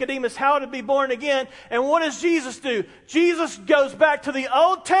explain to Nicodemus how to be born again. And what does Jesus do? Jesus goes back to the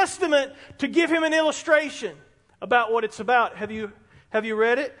Old Testament to give him an illustration about what it's about. Have you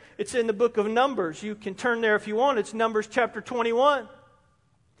read it? It's in the book of Numbers. You can turn there if you want. It's Numbers chapter 21.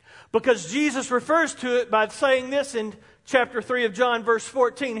 Because Jesus refers to it by saying this in chapter 3 of John, verse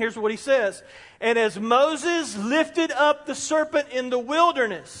 14. Here's what He says. And as Moses lifted up the serpent in the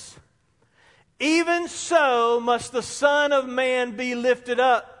wilderness, even so must the Son of Man be lifted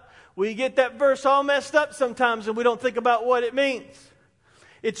up. We get that verse all messed up sometimes and we don't think about what it means.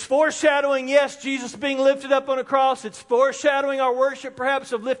 It's foreshadowing, yes, Jesus being lifted up on a cross. It's foreshadowing our worship,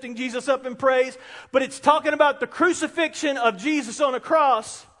 perhaps, of lifting Jesus up in praise. But it's talking about the crucifixion of Jesus on a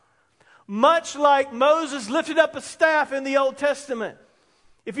cross, much like Moses lifted up a staff in the Old Testament.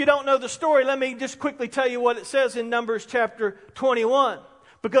 If you don't know the story, let me just quickly tell you what it says in Numbers chapter 21.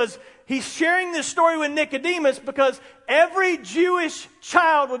 Because he's sharing this story with Nicodemus because every Jewish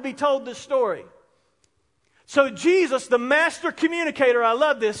child would be told this story. So Jesus, the master communicator, I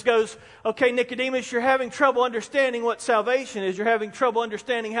love this, goes, okay, Nicodemus, you're having trouble understanding what salvation is. You're having trouble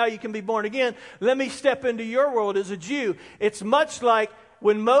understanding how you can be born again. Let me step into your world as a Jew. It's much like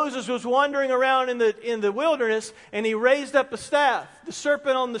when Moses was wandering around in the wilderness and he raised up a staff, the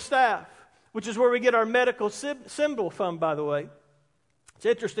serpent on the staff, which is where we get our medical symbol from, by the way. It's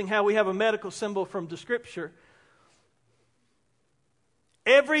interesting how we have a medical symbol from the Scripture.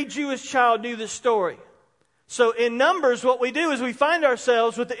 Every Jewish child knew this story. So in Numbers, what we do is we find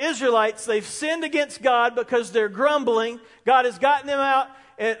ourselves with the Israelites. They've sinned against God because they're grumbling. God has gotten them out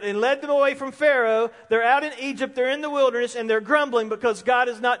and led them away from Pharaoh. They're out in Egypt. They're in the wilderness, and they're grumbling because God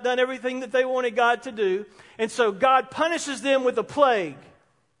has not done everything that they wanted God to do. And so God punishes them with a plague.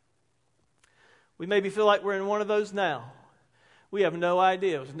 We maybe feel like we're in one of those now. We have no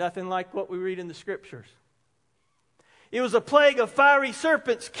idea. It was nothing like what we read in the Scriptures. It was a plague of fiery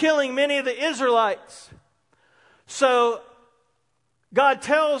serpents killing many of the Israelites. So God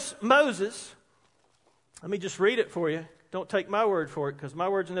tells Moses, let me just read it for you. Don't take my word for it because my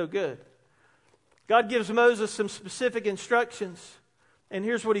word's no good. God gives Moses some specific instructions. And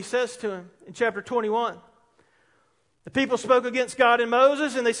here's what he says to him in chapter 21. The people spoke against God and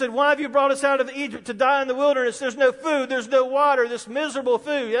Moses, and they said, why have you brought us out of Egypt to die in the wilderness? There's no food, there's no water, this miserable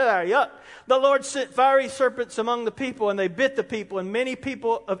food. Yeah, yuck. The Lord sent fiery serpents among the people, and they bit the people, and many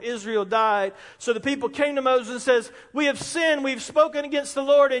people of Israel died. So the people came to Moses and says, we have sinned, we've spoken against the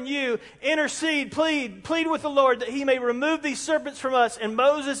Lord and you. Intercede, plead with the Lord that he may remove these serpents from us. And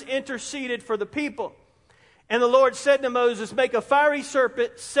Moses interceded for the people. And the Lord said to Moses, make a fiery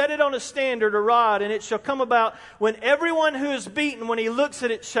serpent, set it on a standard, a rod, and it shall come about when everyone who is beaten, when he looks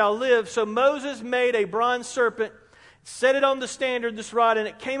at it, shall live. So Moses made a bronze serpent, set it on the standard, this rod, and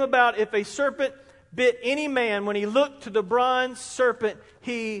it came about if a serpent bit any man, when he looked to the bronze serpent,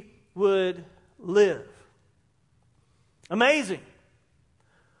 he would live. Amazing.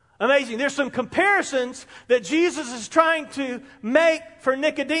 Amazing. There's some comparisons that Jesus is trying to make for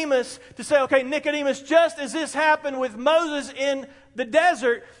Nicodemus to say, okay, Nicodemus, just as this happened with Moses in the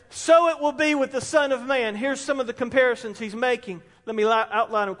desert, so it will be with the Son of Man. Here's some of the comparisons he's making. Let me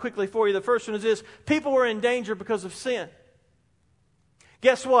outline them quickly for you. The first one is this. People were in danger because of sin.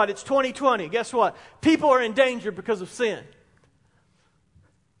 Guess what? It's 2020. Guess what? People are in danger because of sin.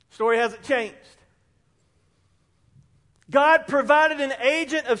 Story hasn't changed. God provided an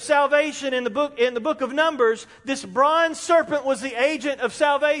agent of salvation in the book of Numbers. This bronze serpent was the agent of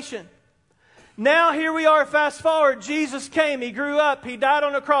salvation. Now here we are, fast forward. Jesus came, He grew up, He died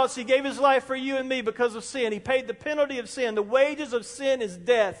on a cross, He gave His life for you and me because of sin. He paid the penalty of sin. The wages of sin is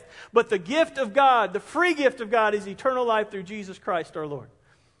death. But the gift of God, the free gift of God, is eternal life through Jesus Christ our Lord.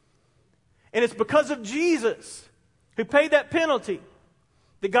 And it's because of Jesus, who paid that penalty,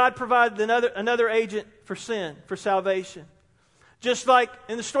 that God provided another agent for sin, for salvation. Just like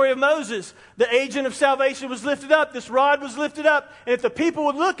in the story of Moses, the agent of salvation was lifted up, this rod was lifted up, and if the people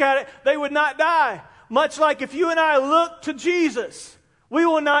would look at it, they would not die. Much like if you and I look to Jesus, we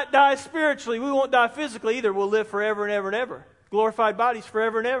will not die spiritually, we won't die physically either. We'll live forever and ever and ever. Glorified bodies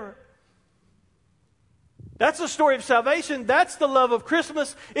forever and ever. That's the story of salvation. That's the love of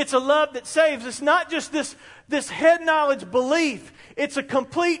Christmas. It's a love that saves. It's not just this head knowledge belief. It's a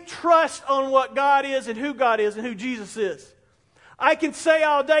complete trust on what God is and who Jesus is. I can say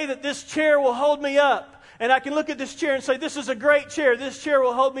all day that this chair will hold me up. And I can look at this chair and say, this is a great chair. This chair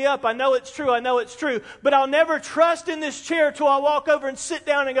will hold me up. I know it's true. I know it's true. But I'll never trust in this chair till I walk over and sit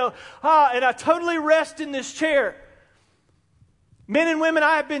down and go, and I totally rest in this chair. Men and women,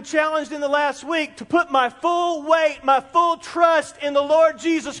 I have been challenged in the last week to put my full weight, my full trust in the Lord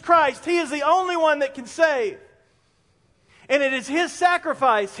Jesus Christ. He is the only one that can save. And it is His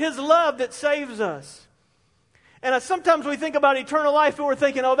sacrifice, His love that saves us. And sometimes we think about eternal life and we're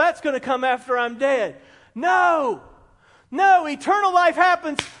thinking, oh, that's going to come after I'm dead. No, eternal life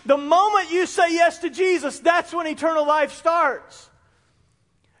happens the moment you say yes to Jesus. That's when eternal life starts.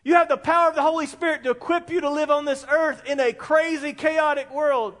 You have the power of the Holy Spirit to equip you to live on this earth in a crazy, chaotic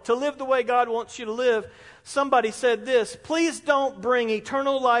world, to live the way God wants you to live. Somebody said this, please don't bring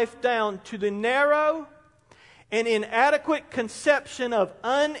eternal life down to the narrow and inadequate conception of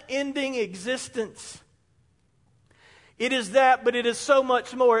unending existence. It is that, but it is so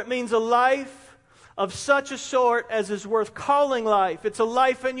much more. It means a life of such a sort as is worth calling life. It's a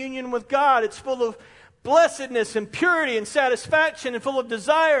life in union with God. It's full of blessedness and purity and satisfaction and full of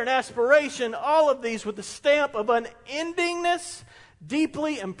desire and aspiration. All of these with the stamp of unendingness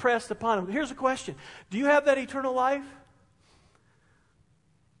deeply impressed upon them. Here's a question. Do you have that eternal life?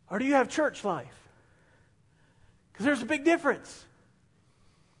 Or do you have church life? Because there's a big difference.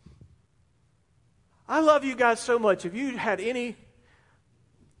 I love you guys so much. If you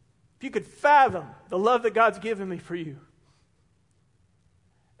could fathom the love that God's given me for you.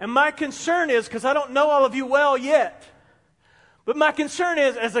 And my concern is, because I don't know all of you well yet, but my concern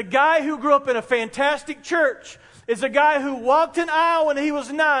is, as a guy who grew up in a fantastic church, as a guy who walked an aisle when he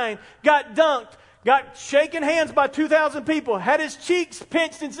was 9, got dunked, got shaken hands by 2,000 people, had his cheeks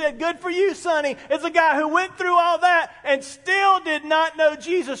pinched and said, "Good for you, Sonny," as a guy who went through all that and still did not know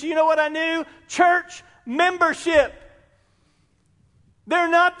Jesus. You know what I knew? Church membership. They're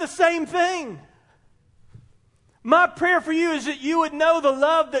not the same thing. My prayer for you is that you would know the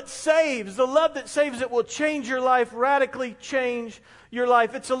love that saves that will change your life, radically change your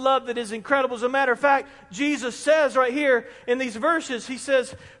life. It's a love that is incredible. As a matter of fact, Jesus says right here in these verses, he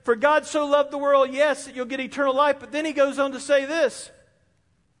says, "For God so loved the world," yes, that you'll get eternal life, but then he goes on to say this,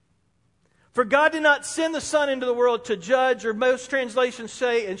 "For God did not send the Son into the world to judge," or most translations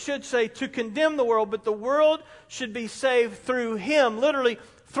say and should say to condemn the world, but the world should be saved through Him, literally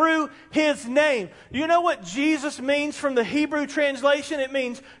through His name. You know what Jesus means from the Hebrew translation? It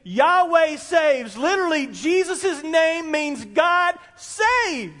means Yahweh saves. Literally, Jesus' name means God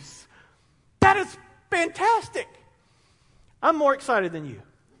saves. That is fantastic. I'm more excited than you.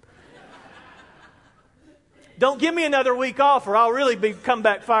 Don't give me another week off or I'll really come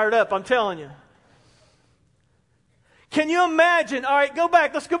back fired up, I'm telling you. Can you imagine? All right,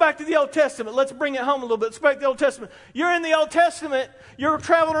 let's go back to the Old Testament. Let's bring it home a little bit. Let's go back to the Old Testament. You're in the Old Testament. You're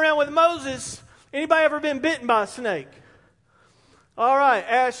traveling around with Moses. Anybody ever been bitten by a snake? All right,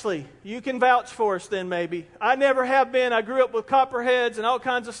 Ashley, you can vouch for us then maybe. I never have been. I grew up with copperheads and all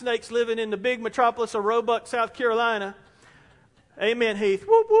kinds of snakes living in the big metropolis of Roebuck, South Carolina. Amen, Heath.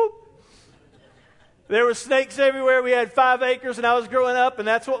 Whoop, whoop. There were snakes everywhere. We had 5 acres and I was growing up, and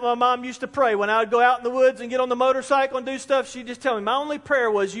that's what my mom used to pray. When I would go out in the woods and get on the motorcycle and do stuff, she'd just tell me, my only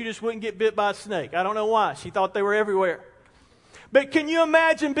prayer was you just wouldn't get bit by a snake. I don't know why. She thought they were everywhere. But can you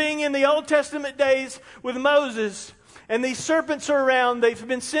imagine being in the Old Testament days with Moses, and these serpents are around? They've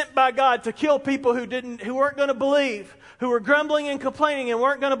been sent by God to kill people who weren't going to believe, who were grumbling and complaining and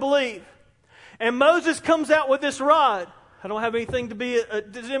weren't going to believe. And Moses comes out with this rod. I don't have anything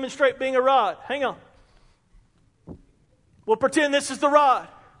to demonstrate being a rod. Hang on. We'll pretend this is the rod.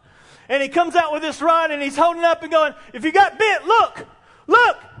 And he comes out with this rod and he's holding up and going, "If you got bit, look,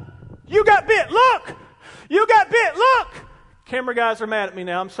 look, you got bit, look, you got bit, look." Camera guys are mad at me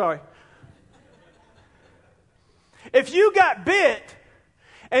now, I'm sorry. If you got bit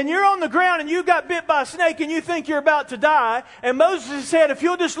and you're on the ground and you got bit by a snake and you think you're about to die, and Moses said, if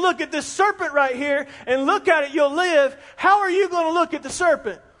you'll just look at this serpent right here and look at it, you'll live. How are you going to look at the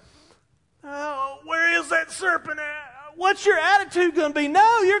serpent? Oh, where is that serpent at? What's your attitude going to be?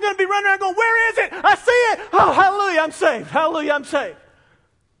 No, you're going to be running around going, "Where is it? I see it. Oh, hallelujah, I'm saved. Hallelujah, I'm saved."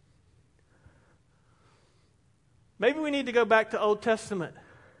 Maybe we need to go back to Old Testament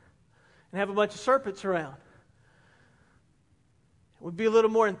and have a bunch of serpents around. We'd be a little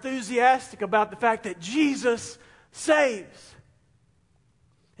more enthusiastic about the fact that Jesus saves.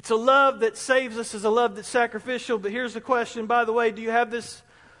 It's a love that saves us, is a love that's sacrificial. But here's the question, by the way, do you have this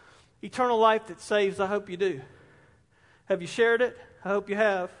eternal life that saves? I hope you do. Have you shared it? I hope you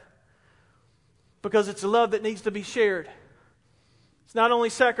have. Because it's a love that needs to be shared. It's not only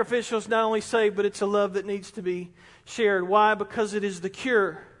sacrificial, it's not only saved, but it's a love that needs to be shared. Why? Because it is the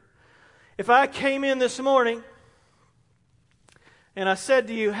cure. If I came in this morning and I said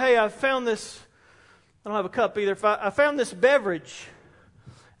to you, "Hey, I found this," I don't have a cup either. I found this beverage.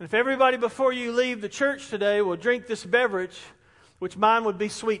 And if everybody before you leave the church today will drink this beverage, which mine would be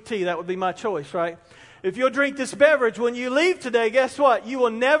sweet tea, that would be my choice, right? If you'll drink this beverage, when you leave today, guess what? You will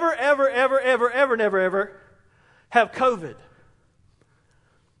never, ever, ever, ever, ever, never, ever have COVID.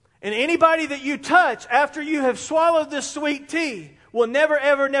 And anybody that you touch after you have swallowed this sweet tea will never,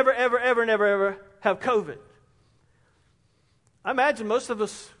 ever, never, ever, ever, never, ever have COVID. I imagine most of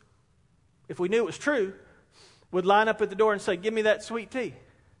us, if we knew it was true, would line up at the door and say, "Give me that sweet tea."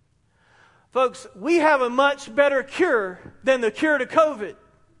 Folks, we have a much better cure than the cure to COVID.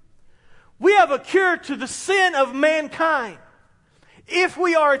 We have a cure to the sin of mankind. If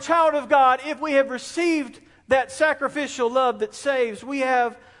we are a child of God, if we have received that sacrificial love that saves, we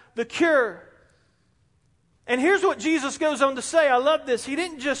have the cure. And here's what Jesus goes on to say. I love this. He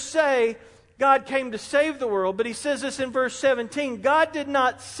didn't just say God came to save the world, but he says this in verse 17. God did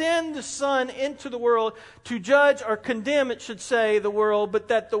not send the Son into the world to judge or condemn, it should say, the world, but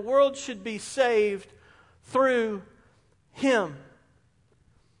that the world should be saved through Him.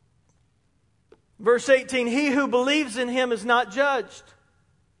 Verse 18, he who believes in Him is not judged.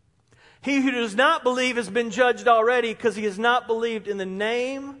 He who does not believe has been judged already because he has not believed in the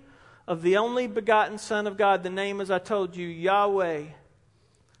name of the only begotten Son of God. The name, as I told you, Yahweh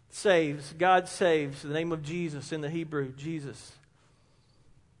saves. God saves. The name of Jesus in the Hebrew, Jesus.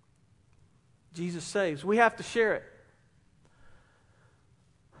 Jesus saves. We have to share it.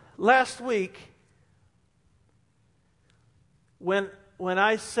 Last week, when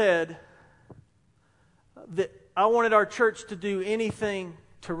I said that I wanted our church to do anything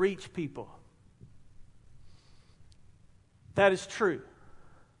to reach people, that is true.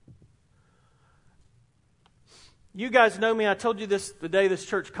 You guys know me. I told you this the day this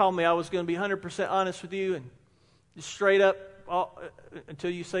church called me. I was going to be 100% honest with you and just straight up until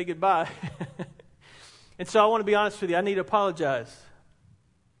you say goodbye. And so I want to be honest with you. I need to apologize.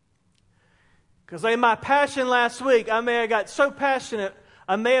 Because in my passion last week, I may have got so passionate,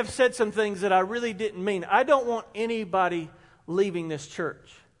 I may have said some things that I really didn't mean. I don't want anybody leaving this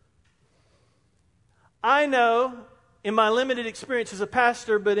church. I know in my limited experience as a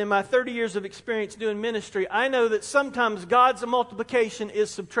pastor, but in my 30 years of experience doing ministry, I know that sometimes God's multiplication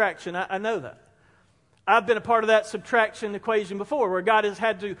is subtraction. I know that. I've been a part of that subtraction equation before, where God has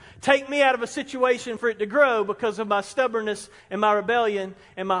had to take me out of a situation for it to grow because of my stubbornness and my rebellion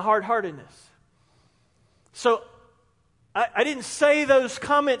and my hard-heartedness. So I didn't say those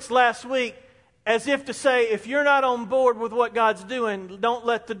comments last week as if to say, if you're not on board with what God's doing, don't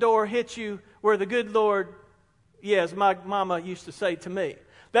let the door hit you where the good Lord, as my mama used to say to me.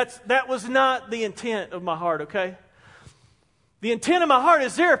 That was not the intent of my heart, okay? The intent of my heart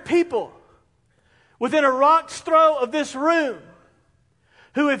is there are people within a rock's throw of this room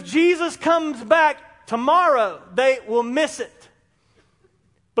who, if Jesus comes back tomorrow, they will miss it.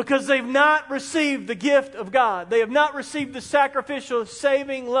 Because they've not received the gift of God. They have not received the sacrificial,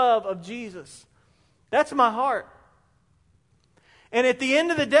 saving love of Jesus. That's my heart. And at the end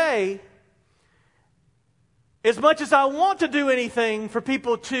of the day, as much as I want to do anything for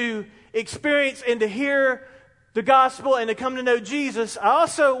people to experience and to hear the gospel and to come to know Jesus, I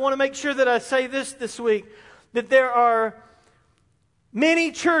also want to make sure that I say this week, that there are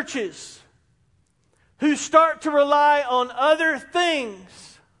many churches who start to rely on other things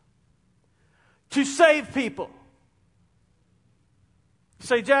to save people. You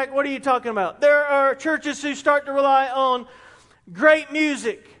say, Jack, what are you talking about? There are churches who start to rely on great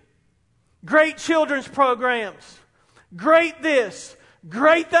music, great children's programs, great this,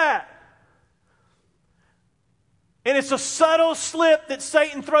 great that. And it's a subtle slip that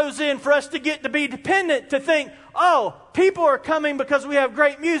Satan throws in for us to get to be dependent, to think, oh, people are coming because we have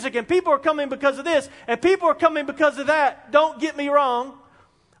great music, and people are coming because of this, and people are coming because of that. Don't get me wrong.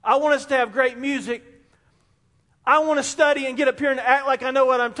 I want us to have great music. I want to study and get up here and act like I know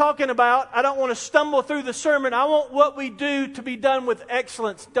what I'm talking about. I don't want to stumble through the sermon. I want what we do to be done with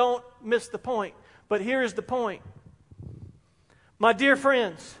excellence. Don't miss the point. But here is the point. My dear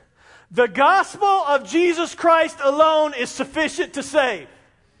friends, the gospel of Jesus Christ alone is sufficient to save.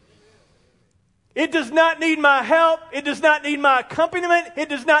 It does not need my help. It does not need my accompaniment. It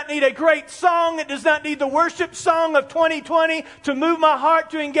does not need a great song. It does not need the worship song of 2020 to move my heart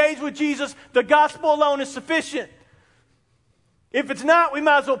to engage with Jesus. The gospel alone is sufficient. If it's not, we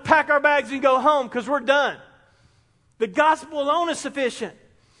might as well pack our bags and go home because we're done. The gospel alone is sufficient.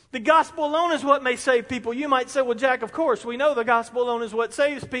 The gospel alone is what may save people. You might say, well, Jack, of course, we know the gospel alone is what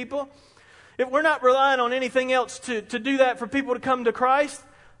saves people. If we're not relying on anything else to do that for people to come to Christ,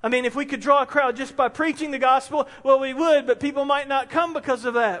 I mean, if we could draw a crowd just by preaching the gospel, well, we would, but people might not come because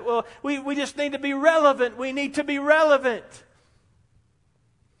of that. Well, we just need to be relevant. We need to be relevant.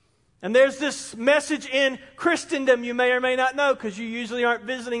 And there's this message in Christendom you may or may not know because you usually aren't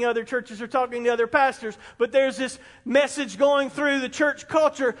visiting other churches or talking to other pastors. But there's this message going through the church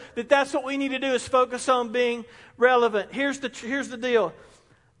culture that's what we need to do is focus on being relevant. Here's the deal.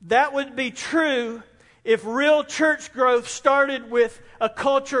 That would be true if real church growth started with a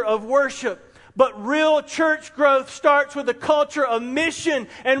culture of worship. But real church growth starts with a culture of mission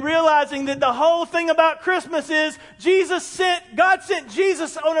and realizing that the whole thing about Christmas is God sent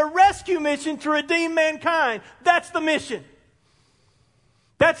Jesus on a rescue mission to redeem mankind. That's the mission.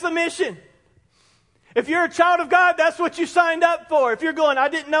 That's the mission. If you're a child of God, that's what you signed up for. If you're going, I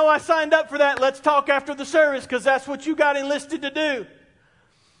didn't know I signed up for that, let's talk after the service because that's what you got enlisted to do.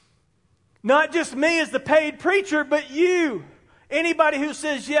 Not just me as the paid preacher, but you. Anybody who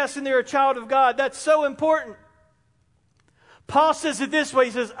says yes and they're a child of God, that's so important. Paul says it this way.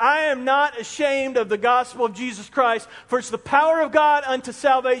 He says, I am not ashamed of the gospel of Jesus Christ, for it's the power of God unto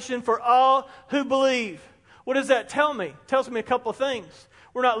salvation for all who believe. What does that tell me? It tells me a couple of things.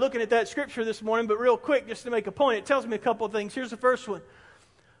 We're not looking at that scripture this morning, but real quick, just to make a point, it tells me a couple of things. Here's the first one.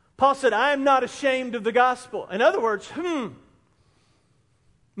 Paul said, I am not ashamed of the gospel. In other words,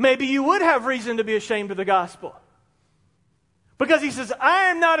 maybe you would have reason to be ashamed of the gospel. Because he says, I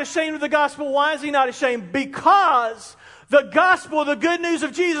am not ashamed of the gospel. Why is he not ashamed? Because the gospel, the good news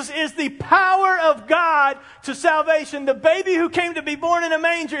of Jesus, is the power of God to salvation. The baby who came to be born in a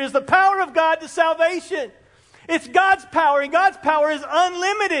manger is the power of God to salvation. It's God's power, and God's power is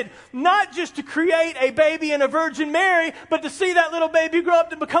unlimited. Not just to create a baby in a Virgin Mary, but to see that little baby grow up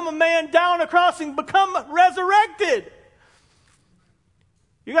to become a man, die on a cross, and become resurrected.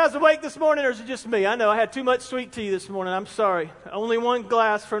 You guys awake this morning, or is it just me? I know I had too much sweet tea this morning. I'm sorry. Only one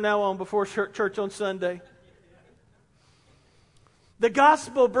glass from now on before church on Sunday. The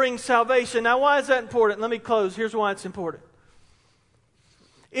gospel brings salvation. Now, why is that important? Let me close. Here's why it's important.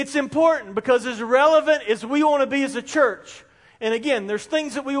 It's important because as relevant as we want to be as a church, and again, there's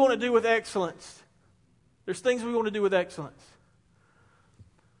things that we want to do with excellence. There's things we want to do with excellence.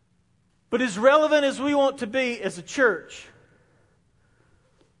 But as relevant as we want to be as a church,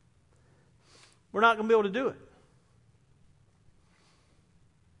 we're not going to be able to do it.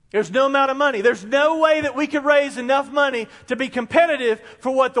 There's no amount of money. There's no way that we could raise enough money to be competitive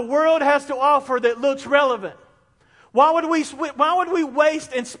for what the world has to offer that looks relevant. Why would we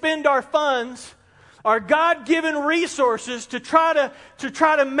waste and spend our funds, our God-given resources, to try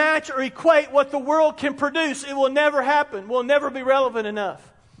to match or equate what the world can produce? It will never happen. We'll never be relevant enough.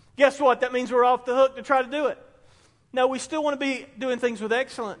 Guess what? That means we're off the hook to try to do it. No, we still want to be doing things with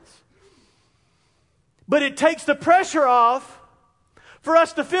excellence. But it takes the pressure off for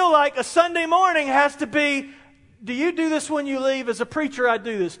us to feel like a Sunday morning has to be, do you do this when you leave? As a preacher, I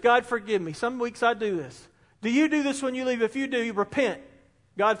do this. God forgive me. Some weeks I do this. Do you do this when you leave? If you do, you repent.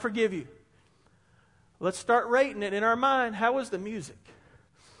 God forgive you. Let's start rating it in our mind. How was the music?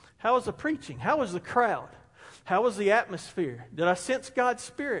 How was the preaching? How was the crowd? How was the atmosphere? Did I sense God's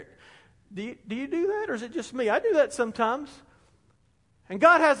Spirit? Do you do that, or is it just me? I do that sometimes. And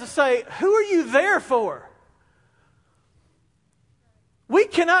God has to say, who are you there for? We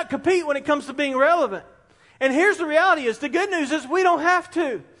cannot compete when it comes to being relevant. And here's the reality is, the good news is we don't have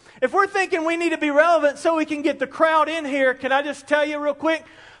to. If we're thinking we need to be relevant so we can get the crowd in here, can I just tell you real quick?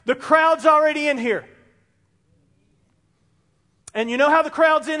 The crowd's already in here. And you know how the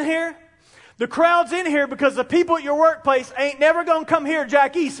crowd's in here? The crowd's in here because the people at your workplace ain't never going to come hear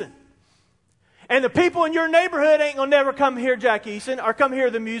Jack Eason. And the people in your neighborhood ain't going to never come hear Jack Eason or come hear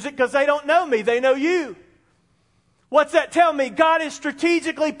the music because they don't know me. They know you. What's that tell me? God has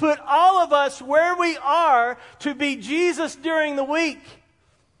strategically put all of us where we are to be Jesus during the week.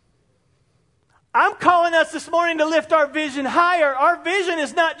 I'm calling us this morning to lift our vision higher. Our vision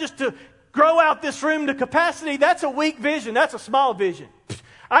is not just to grow out this room to capacity. That's a weak vision. That's a small vision.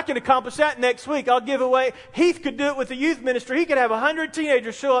 I can accomplish that next week. I'll give away. Heath could do it with the youth ministry. He could have 100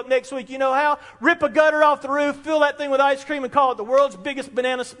 teenagers show up next week. You know how? Rip a gutter off the roof, fill that thing with ice cream, and call it the world's biggest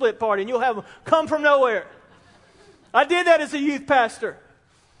banana split party. And you'll have them come from nowhere. I did that as a youth pastor.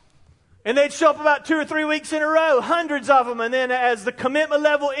 And they'd show up about 2 or 3 weeks in a row, hundreds of them. And then as the commitment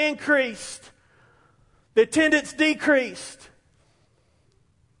level increased, the attendance decreased.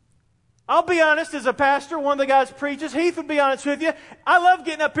 I'll be honest, as a pastor, one of the guys preaches, Heath would be honest with you. I love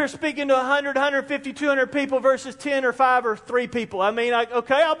getting up here speaking to 100, 150, 200 people versus 10 or 5 or 3 people. I mean,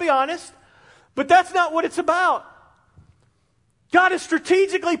 okay, I'll be honest. But that's not what it's about. God has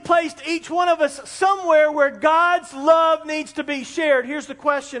strategically placed each one of us somewhere where God's love needs to be shared. Here's the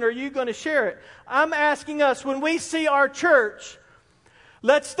question, are you going to share it? I'm asking us, when we see our church,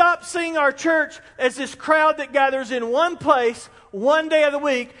 let's stop seeing our church as this crowd that gathers in one place, one day of the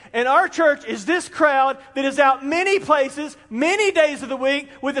week. And our church is this crowd that is out many places, many days of the week,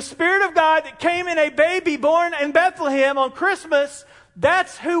 with the Spirit of God that came in a baby born in Bethlehem on Christmas.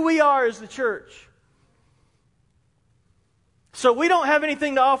 That's who we are as the church. So we don't have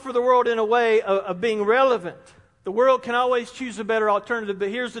anything to offer the world in a way of being relevant. The world can always choose a better alternative, but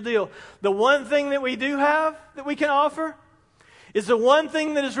here's the deal. The one thing that we do have that we can offer is the one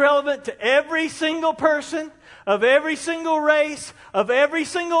thing that is relevant to every single person, of every single race, of every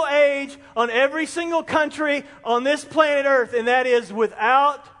single age, on every single country on this planet Earth, and that is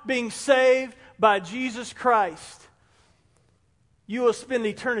without being saved by Jesus Christ, you will spend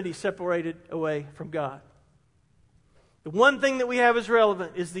eternity separated away from God. The one thing that we have is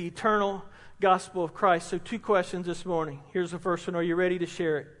relevant is the eternal gospel of Christ. So 2 questions this morning. Here's the first one. Are you ready to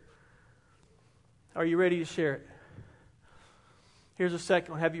share it? Are you ready to share it? Here's the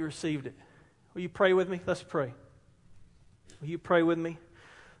second one. Have you received it? Will you pray with me? Let's pray. Will you pray with me?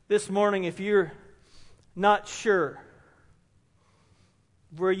 This morning, if you're not sure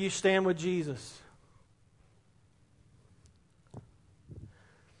where you stand with Jesus,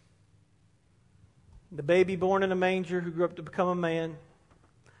 the baby born in a manger who grew up to become a man,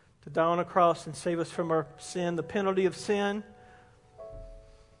 to die on a cross and save us from our sin, the penalty of sin.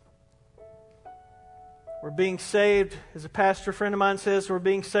 We're being saved, as a pastor friend of mine says, we're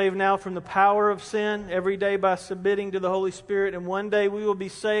being saved now from the power of sin every day by submitting to the Holy Spirit. And one day we will be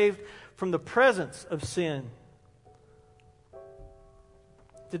saved from the presence of sin.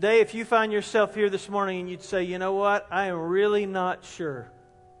 Today, if you find yourself here this morning and you'd say, you know what, I am really not sure.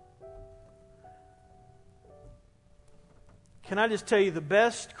 Can I just tell you, the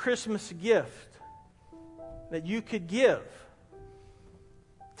best Christmas gift that you could give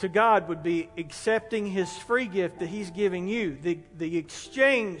to God would be accepting His free gift that He's giving you. The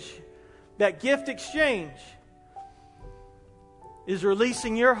exchange, that gift exchange, is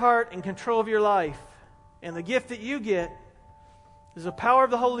releasing your heart and control of your life. And the gift that you get is the power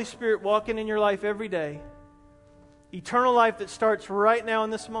of the Holy Spirit walking in your life every day. Eternal life that starts right now in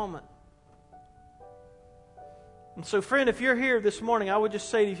this moment. And so, friend, if you're here this morning, I would just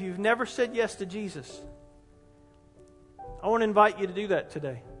say, if you've never said yes to Jesus, I want to invite you to do that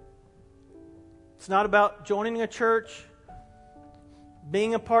today. It's not about joining a church,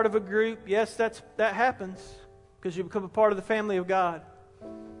 being a part of a group. Yes, that happens because you become a part of the family of God.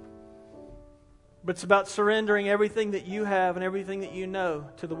 But it's about surrendering everything that you have and everything that you know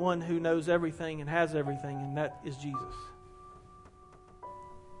to the one who knows everything and has everything, and that is Jesus.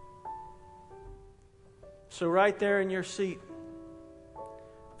 So right there in your seat,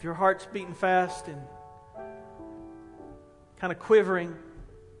 if your heart's beating fast and kind of quivering,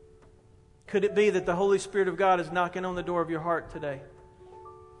 could it be that the Holy Spirit of God is knocking on the door of your heart today?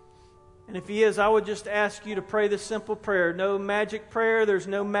 And if He is, I would just ask you to pray this simple prayer. No magic prayer. There's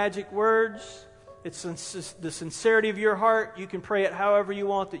no magic words. It's the sincerity of your heart. You can pray it however you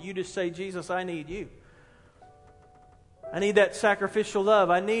want, that you just say, Jesus, I need you. I need that sacrificial love.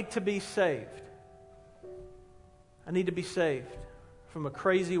 I need to be saved. I need to be saved from a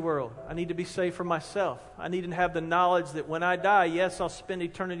crazy world. I need to be saved from myself. I need to have the knowledge that when I die, yes, I'll spend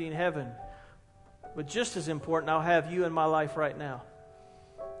eternity in heaven. But just as important, I'll have you in my life right now.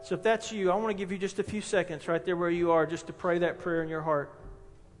 So if that's you, I want to give you just a few seconds right there where you are just to pray that prayer in your heart.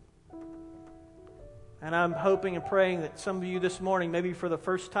 And I'm hoping and praying that some of you this morning, maybe for the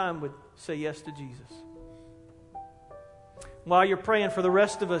first time, would say yes to Jesus. While you're praying for the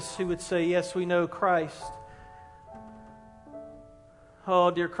rest of us who would say, yes, we know Christ.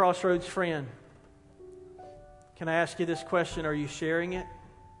 Oh, dear Crossroads friend, can I ask you this question? Are you sharing it?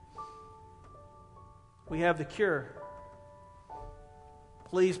 We have the cure.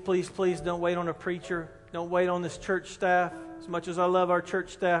 Please, please, please don't wait on a preacher. Don't wait on this church staff. As much as I love our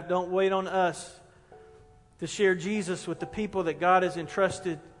church staff, don't wait on us to share Jesus with the people that God has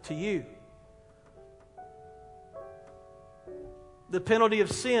entrusted to you. The penalty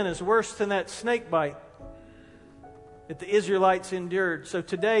of sin is worse than that snake bite that the Israelites endured. So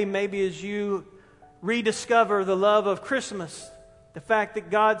today, maybe as you rediscover the love of Christmas, the fact that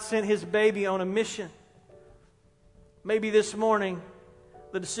God sent His baby on a mission, maybe this morning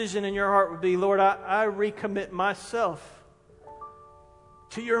the decision in your heart would be, Lord, I recommit myself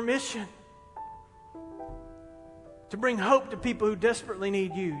to your mission to bring hope to people who desperately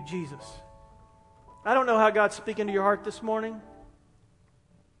need you, Jesus. I don't know how God's speaking to your heart this morning.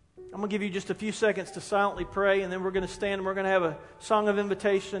 I'm going to give you just a few seconds to silently pray, and then we're going to stand and we're going to have a song of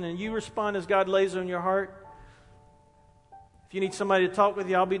invitation, and you respond as God lays on your heart. If you need somebody to talk with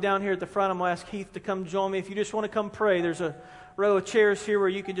you, I'll be down here at the front. I'm going to ask Heath to come join me. If you just want to come pray, there's a row of chairs here where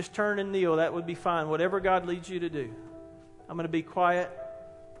you can just turn and kneel. That would be fine. Whatever God leads you to do. I'm going to be quiet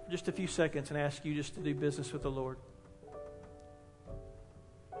for just a few seconds and ask you just to do business with the Lord.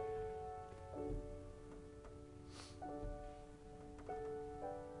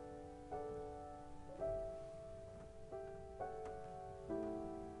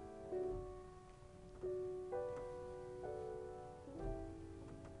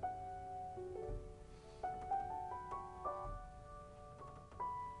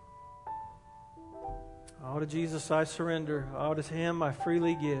 All to Jesus I surrender. All to Him I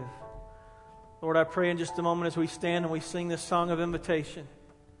freely give. Lord, I pray in just a moment as we stand and we sing this song of invitation.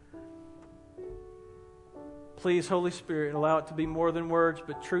 Please, Holy Spirit, allow it to be more than words,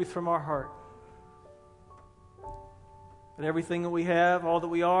 but truth from our heart. That everything that we have, all that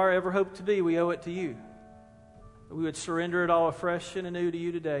we are, ever hope to be, we owe it to you. That we would surrender it all afresh and anew to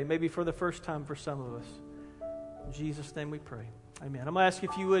you today, maybe for the first time for some of us. In Jesus' name we pray. Amen. I'm going to ask you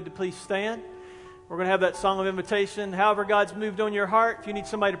if you would to please stand. We're going to have that song of invitation. However God's moved on your heart, if you need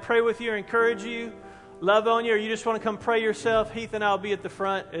somebody to pray with you or encourage you, love on you, or you just want to come pray yourself, Heath and I will be at the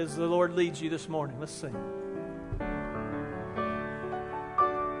front as the Lord leads you this morning. Let's sing.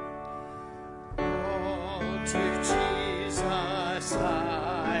 Oh, to Jesus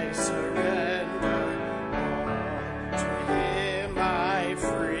I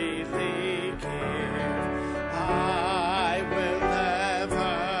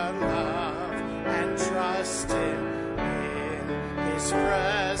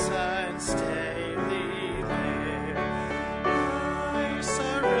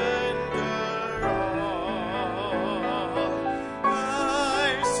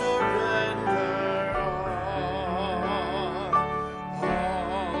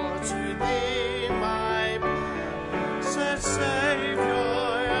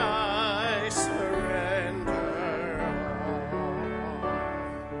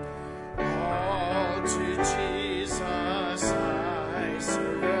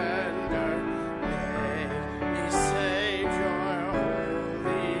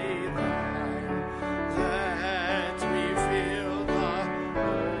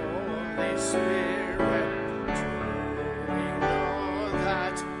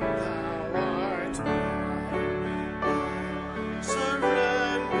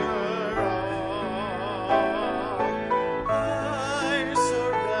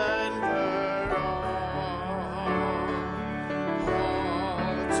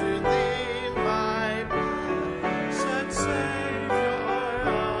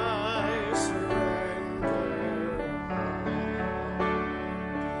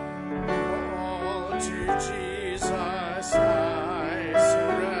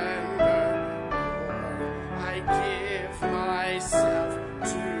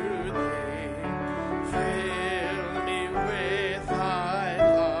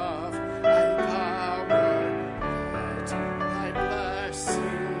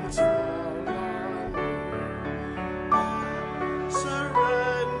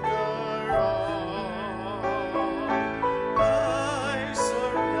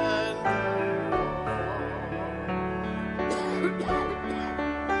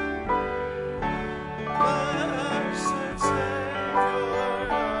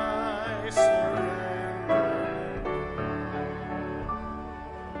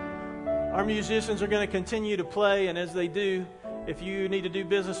Our musicians are going to continue to play, and as they do, if you need to do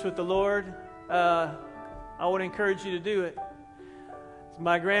business with the Lord, I would encourage you to do it. As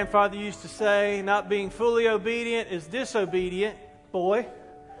my grandfather used to say, not being fully obedient is disobedient, boy.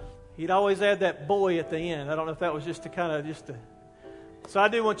 He'd always add that boy at the end. I don't know if that was just to kind of So I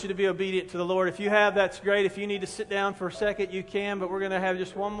do want you to be obedient to the Lord. If you have, that's great. If you need to sit down for a second, you can, but we're going to have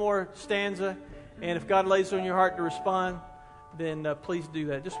just one more stanza, and if God lays on your heart to respond, then please do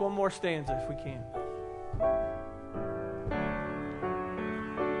that. Just one more stanza if we can.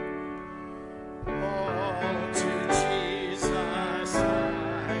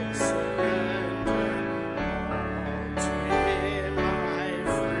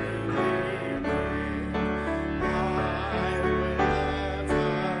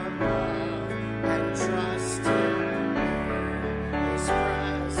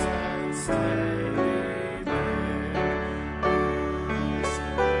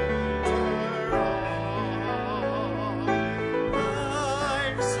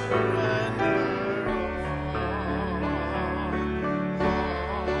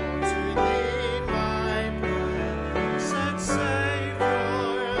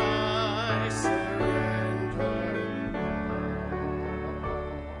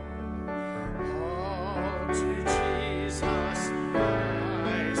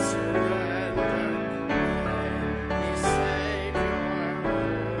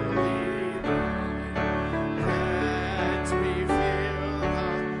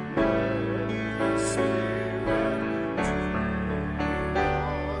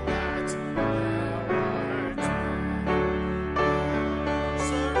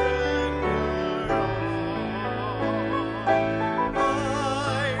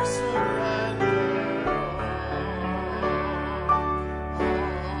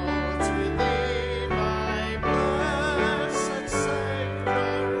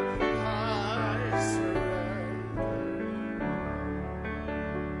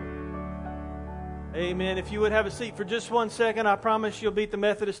 Amen. If you would have a seat for just 1 second, I promise you'll beat the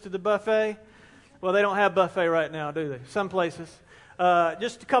Methodists to the buffet. Well, they don't have buffet right now, do they? Some places.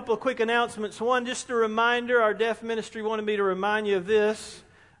 Just a couple of quick announcements. One, just a reminder, our deaf ministry wanted me to remind you of this.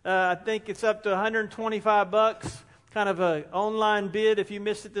 I think it's up to $125, kind of an online bid. If you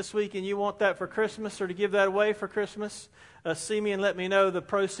missed it this week and you want that for Christmas or to give that away for Christmas, see me and let me know. The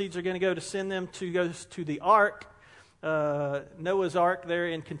proceeds are going to go to send them to go to the Ark. Noah's Ark there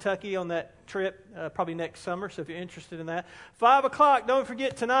in Kentucky on that trip, probably next summer, so if you're interested in that. 5 o'clock, don't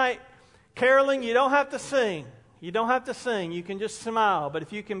forget tonight, caroling. You don't have to sing. You don't have to sing. You can just smile. But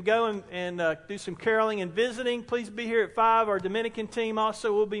if you can go and do some caroling and visiting, please be here at 5. Our Dominican team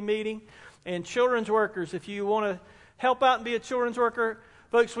also will be meeting. And children's workers, if you want to help out and be a children's worker,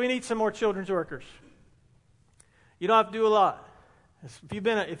 folks, we need some more children's workers. You don't have to do a lot.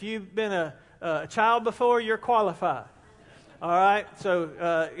 If you've been a child before, you're qualified. All right,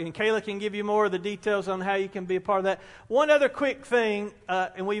 so and Kayla can give you more of the details on how you can be a part of that. One other quick thing,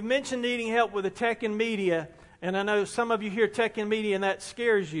 and we've mentioned needing help with the tech and media, and I know some of you hear tech and media and that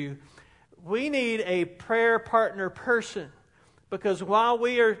scares you. We need a prayer partner person, because while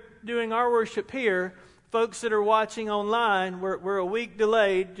we are doing our worship here, folks that are watching online, we're a week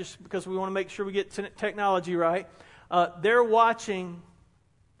delayed just because we want to make sure we get technology right. They're watching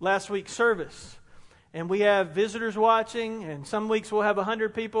last week's service. And we have visitors watching, and some weeks we'll have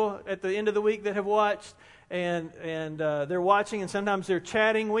 100 people at the end of the week that have watched, and they're watching, and sometimes they're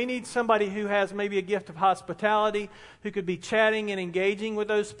chatting. We need somebody who has maybe a gift of hospitality, who could be chatting and engaging with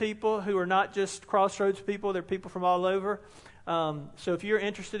those people who are not just Crossroads people, they're people from all over. So if you're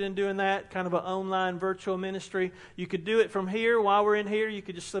interested in doing that, kind of an online virtual ministry, you could do it from here. While we're in here, you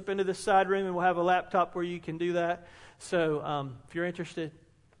could just slip into this side room, and we'll have a laptop where you can do that. So if you're interested,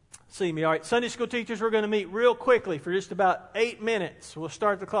 see me. All right, Sunday school teachers, we're going to meet real quickly for just about 8 minutes. We'll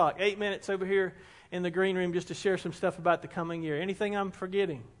start the clock. 8 minutes over here in the green room just to share some stuff about the coming year. Anything I'm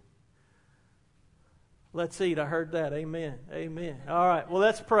forgetting? Let's eat. I heard that. Amen. Amen. All right, well,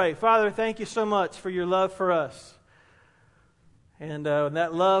 let's pray. Father, thank you so much for your love for us. And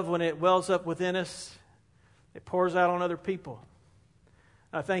that love, when it wells up within us, it pours out on other people.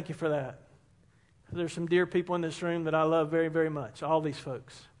 I thank you for that. There's some dear people in this room that I love very, very much, all these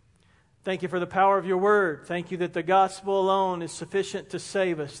folks. Thank you for the power of your word. Thank you that the gospel alone is sufficient to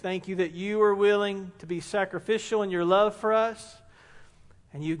save us. Thank you that you are willing to be sacrificial in your love for us.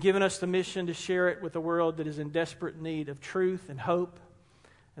 And you've given us the mission to share it with a world that is in desperate need of truth and hope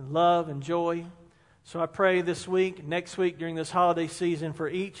and love and joy. So I pray this week, next week, during this holiday season, for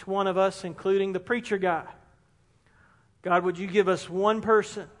each one of us, including the preacher guy. God, would you give us one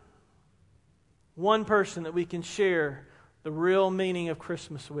person that we can share the real meaning of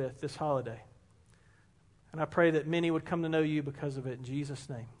Christmas with this holiday. And I pray that many would come to know you because of it. In Jesus'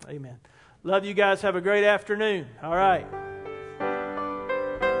 name, amen. Love you guys. Have a great afternoon. All right.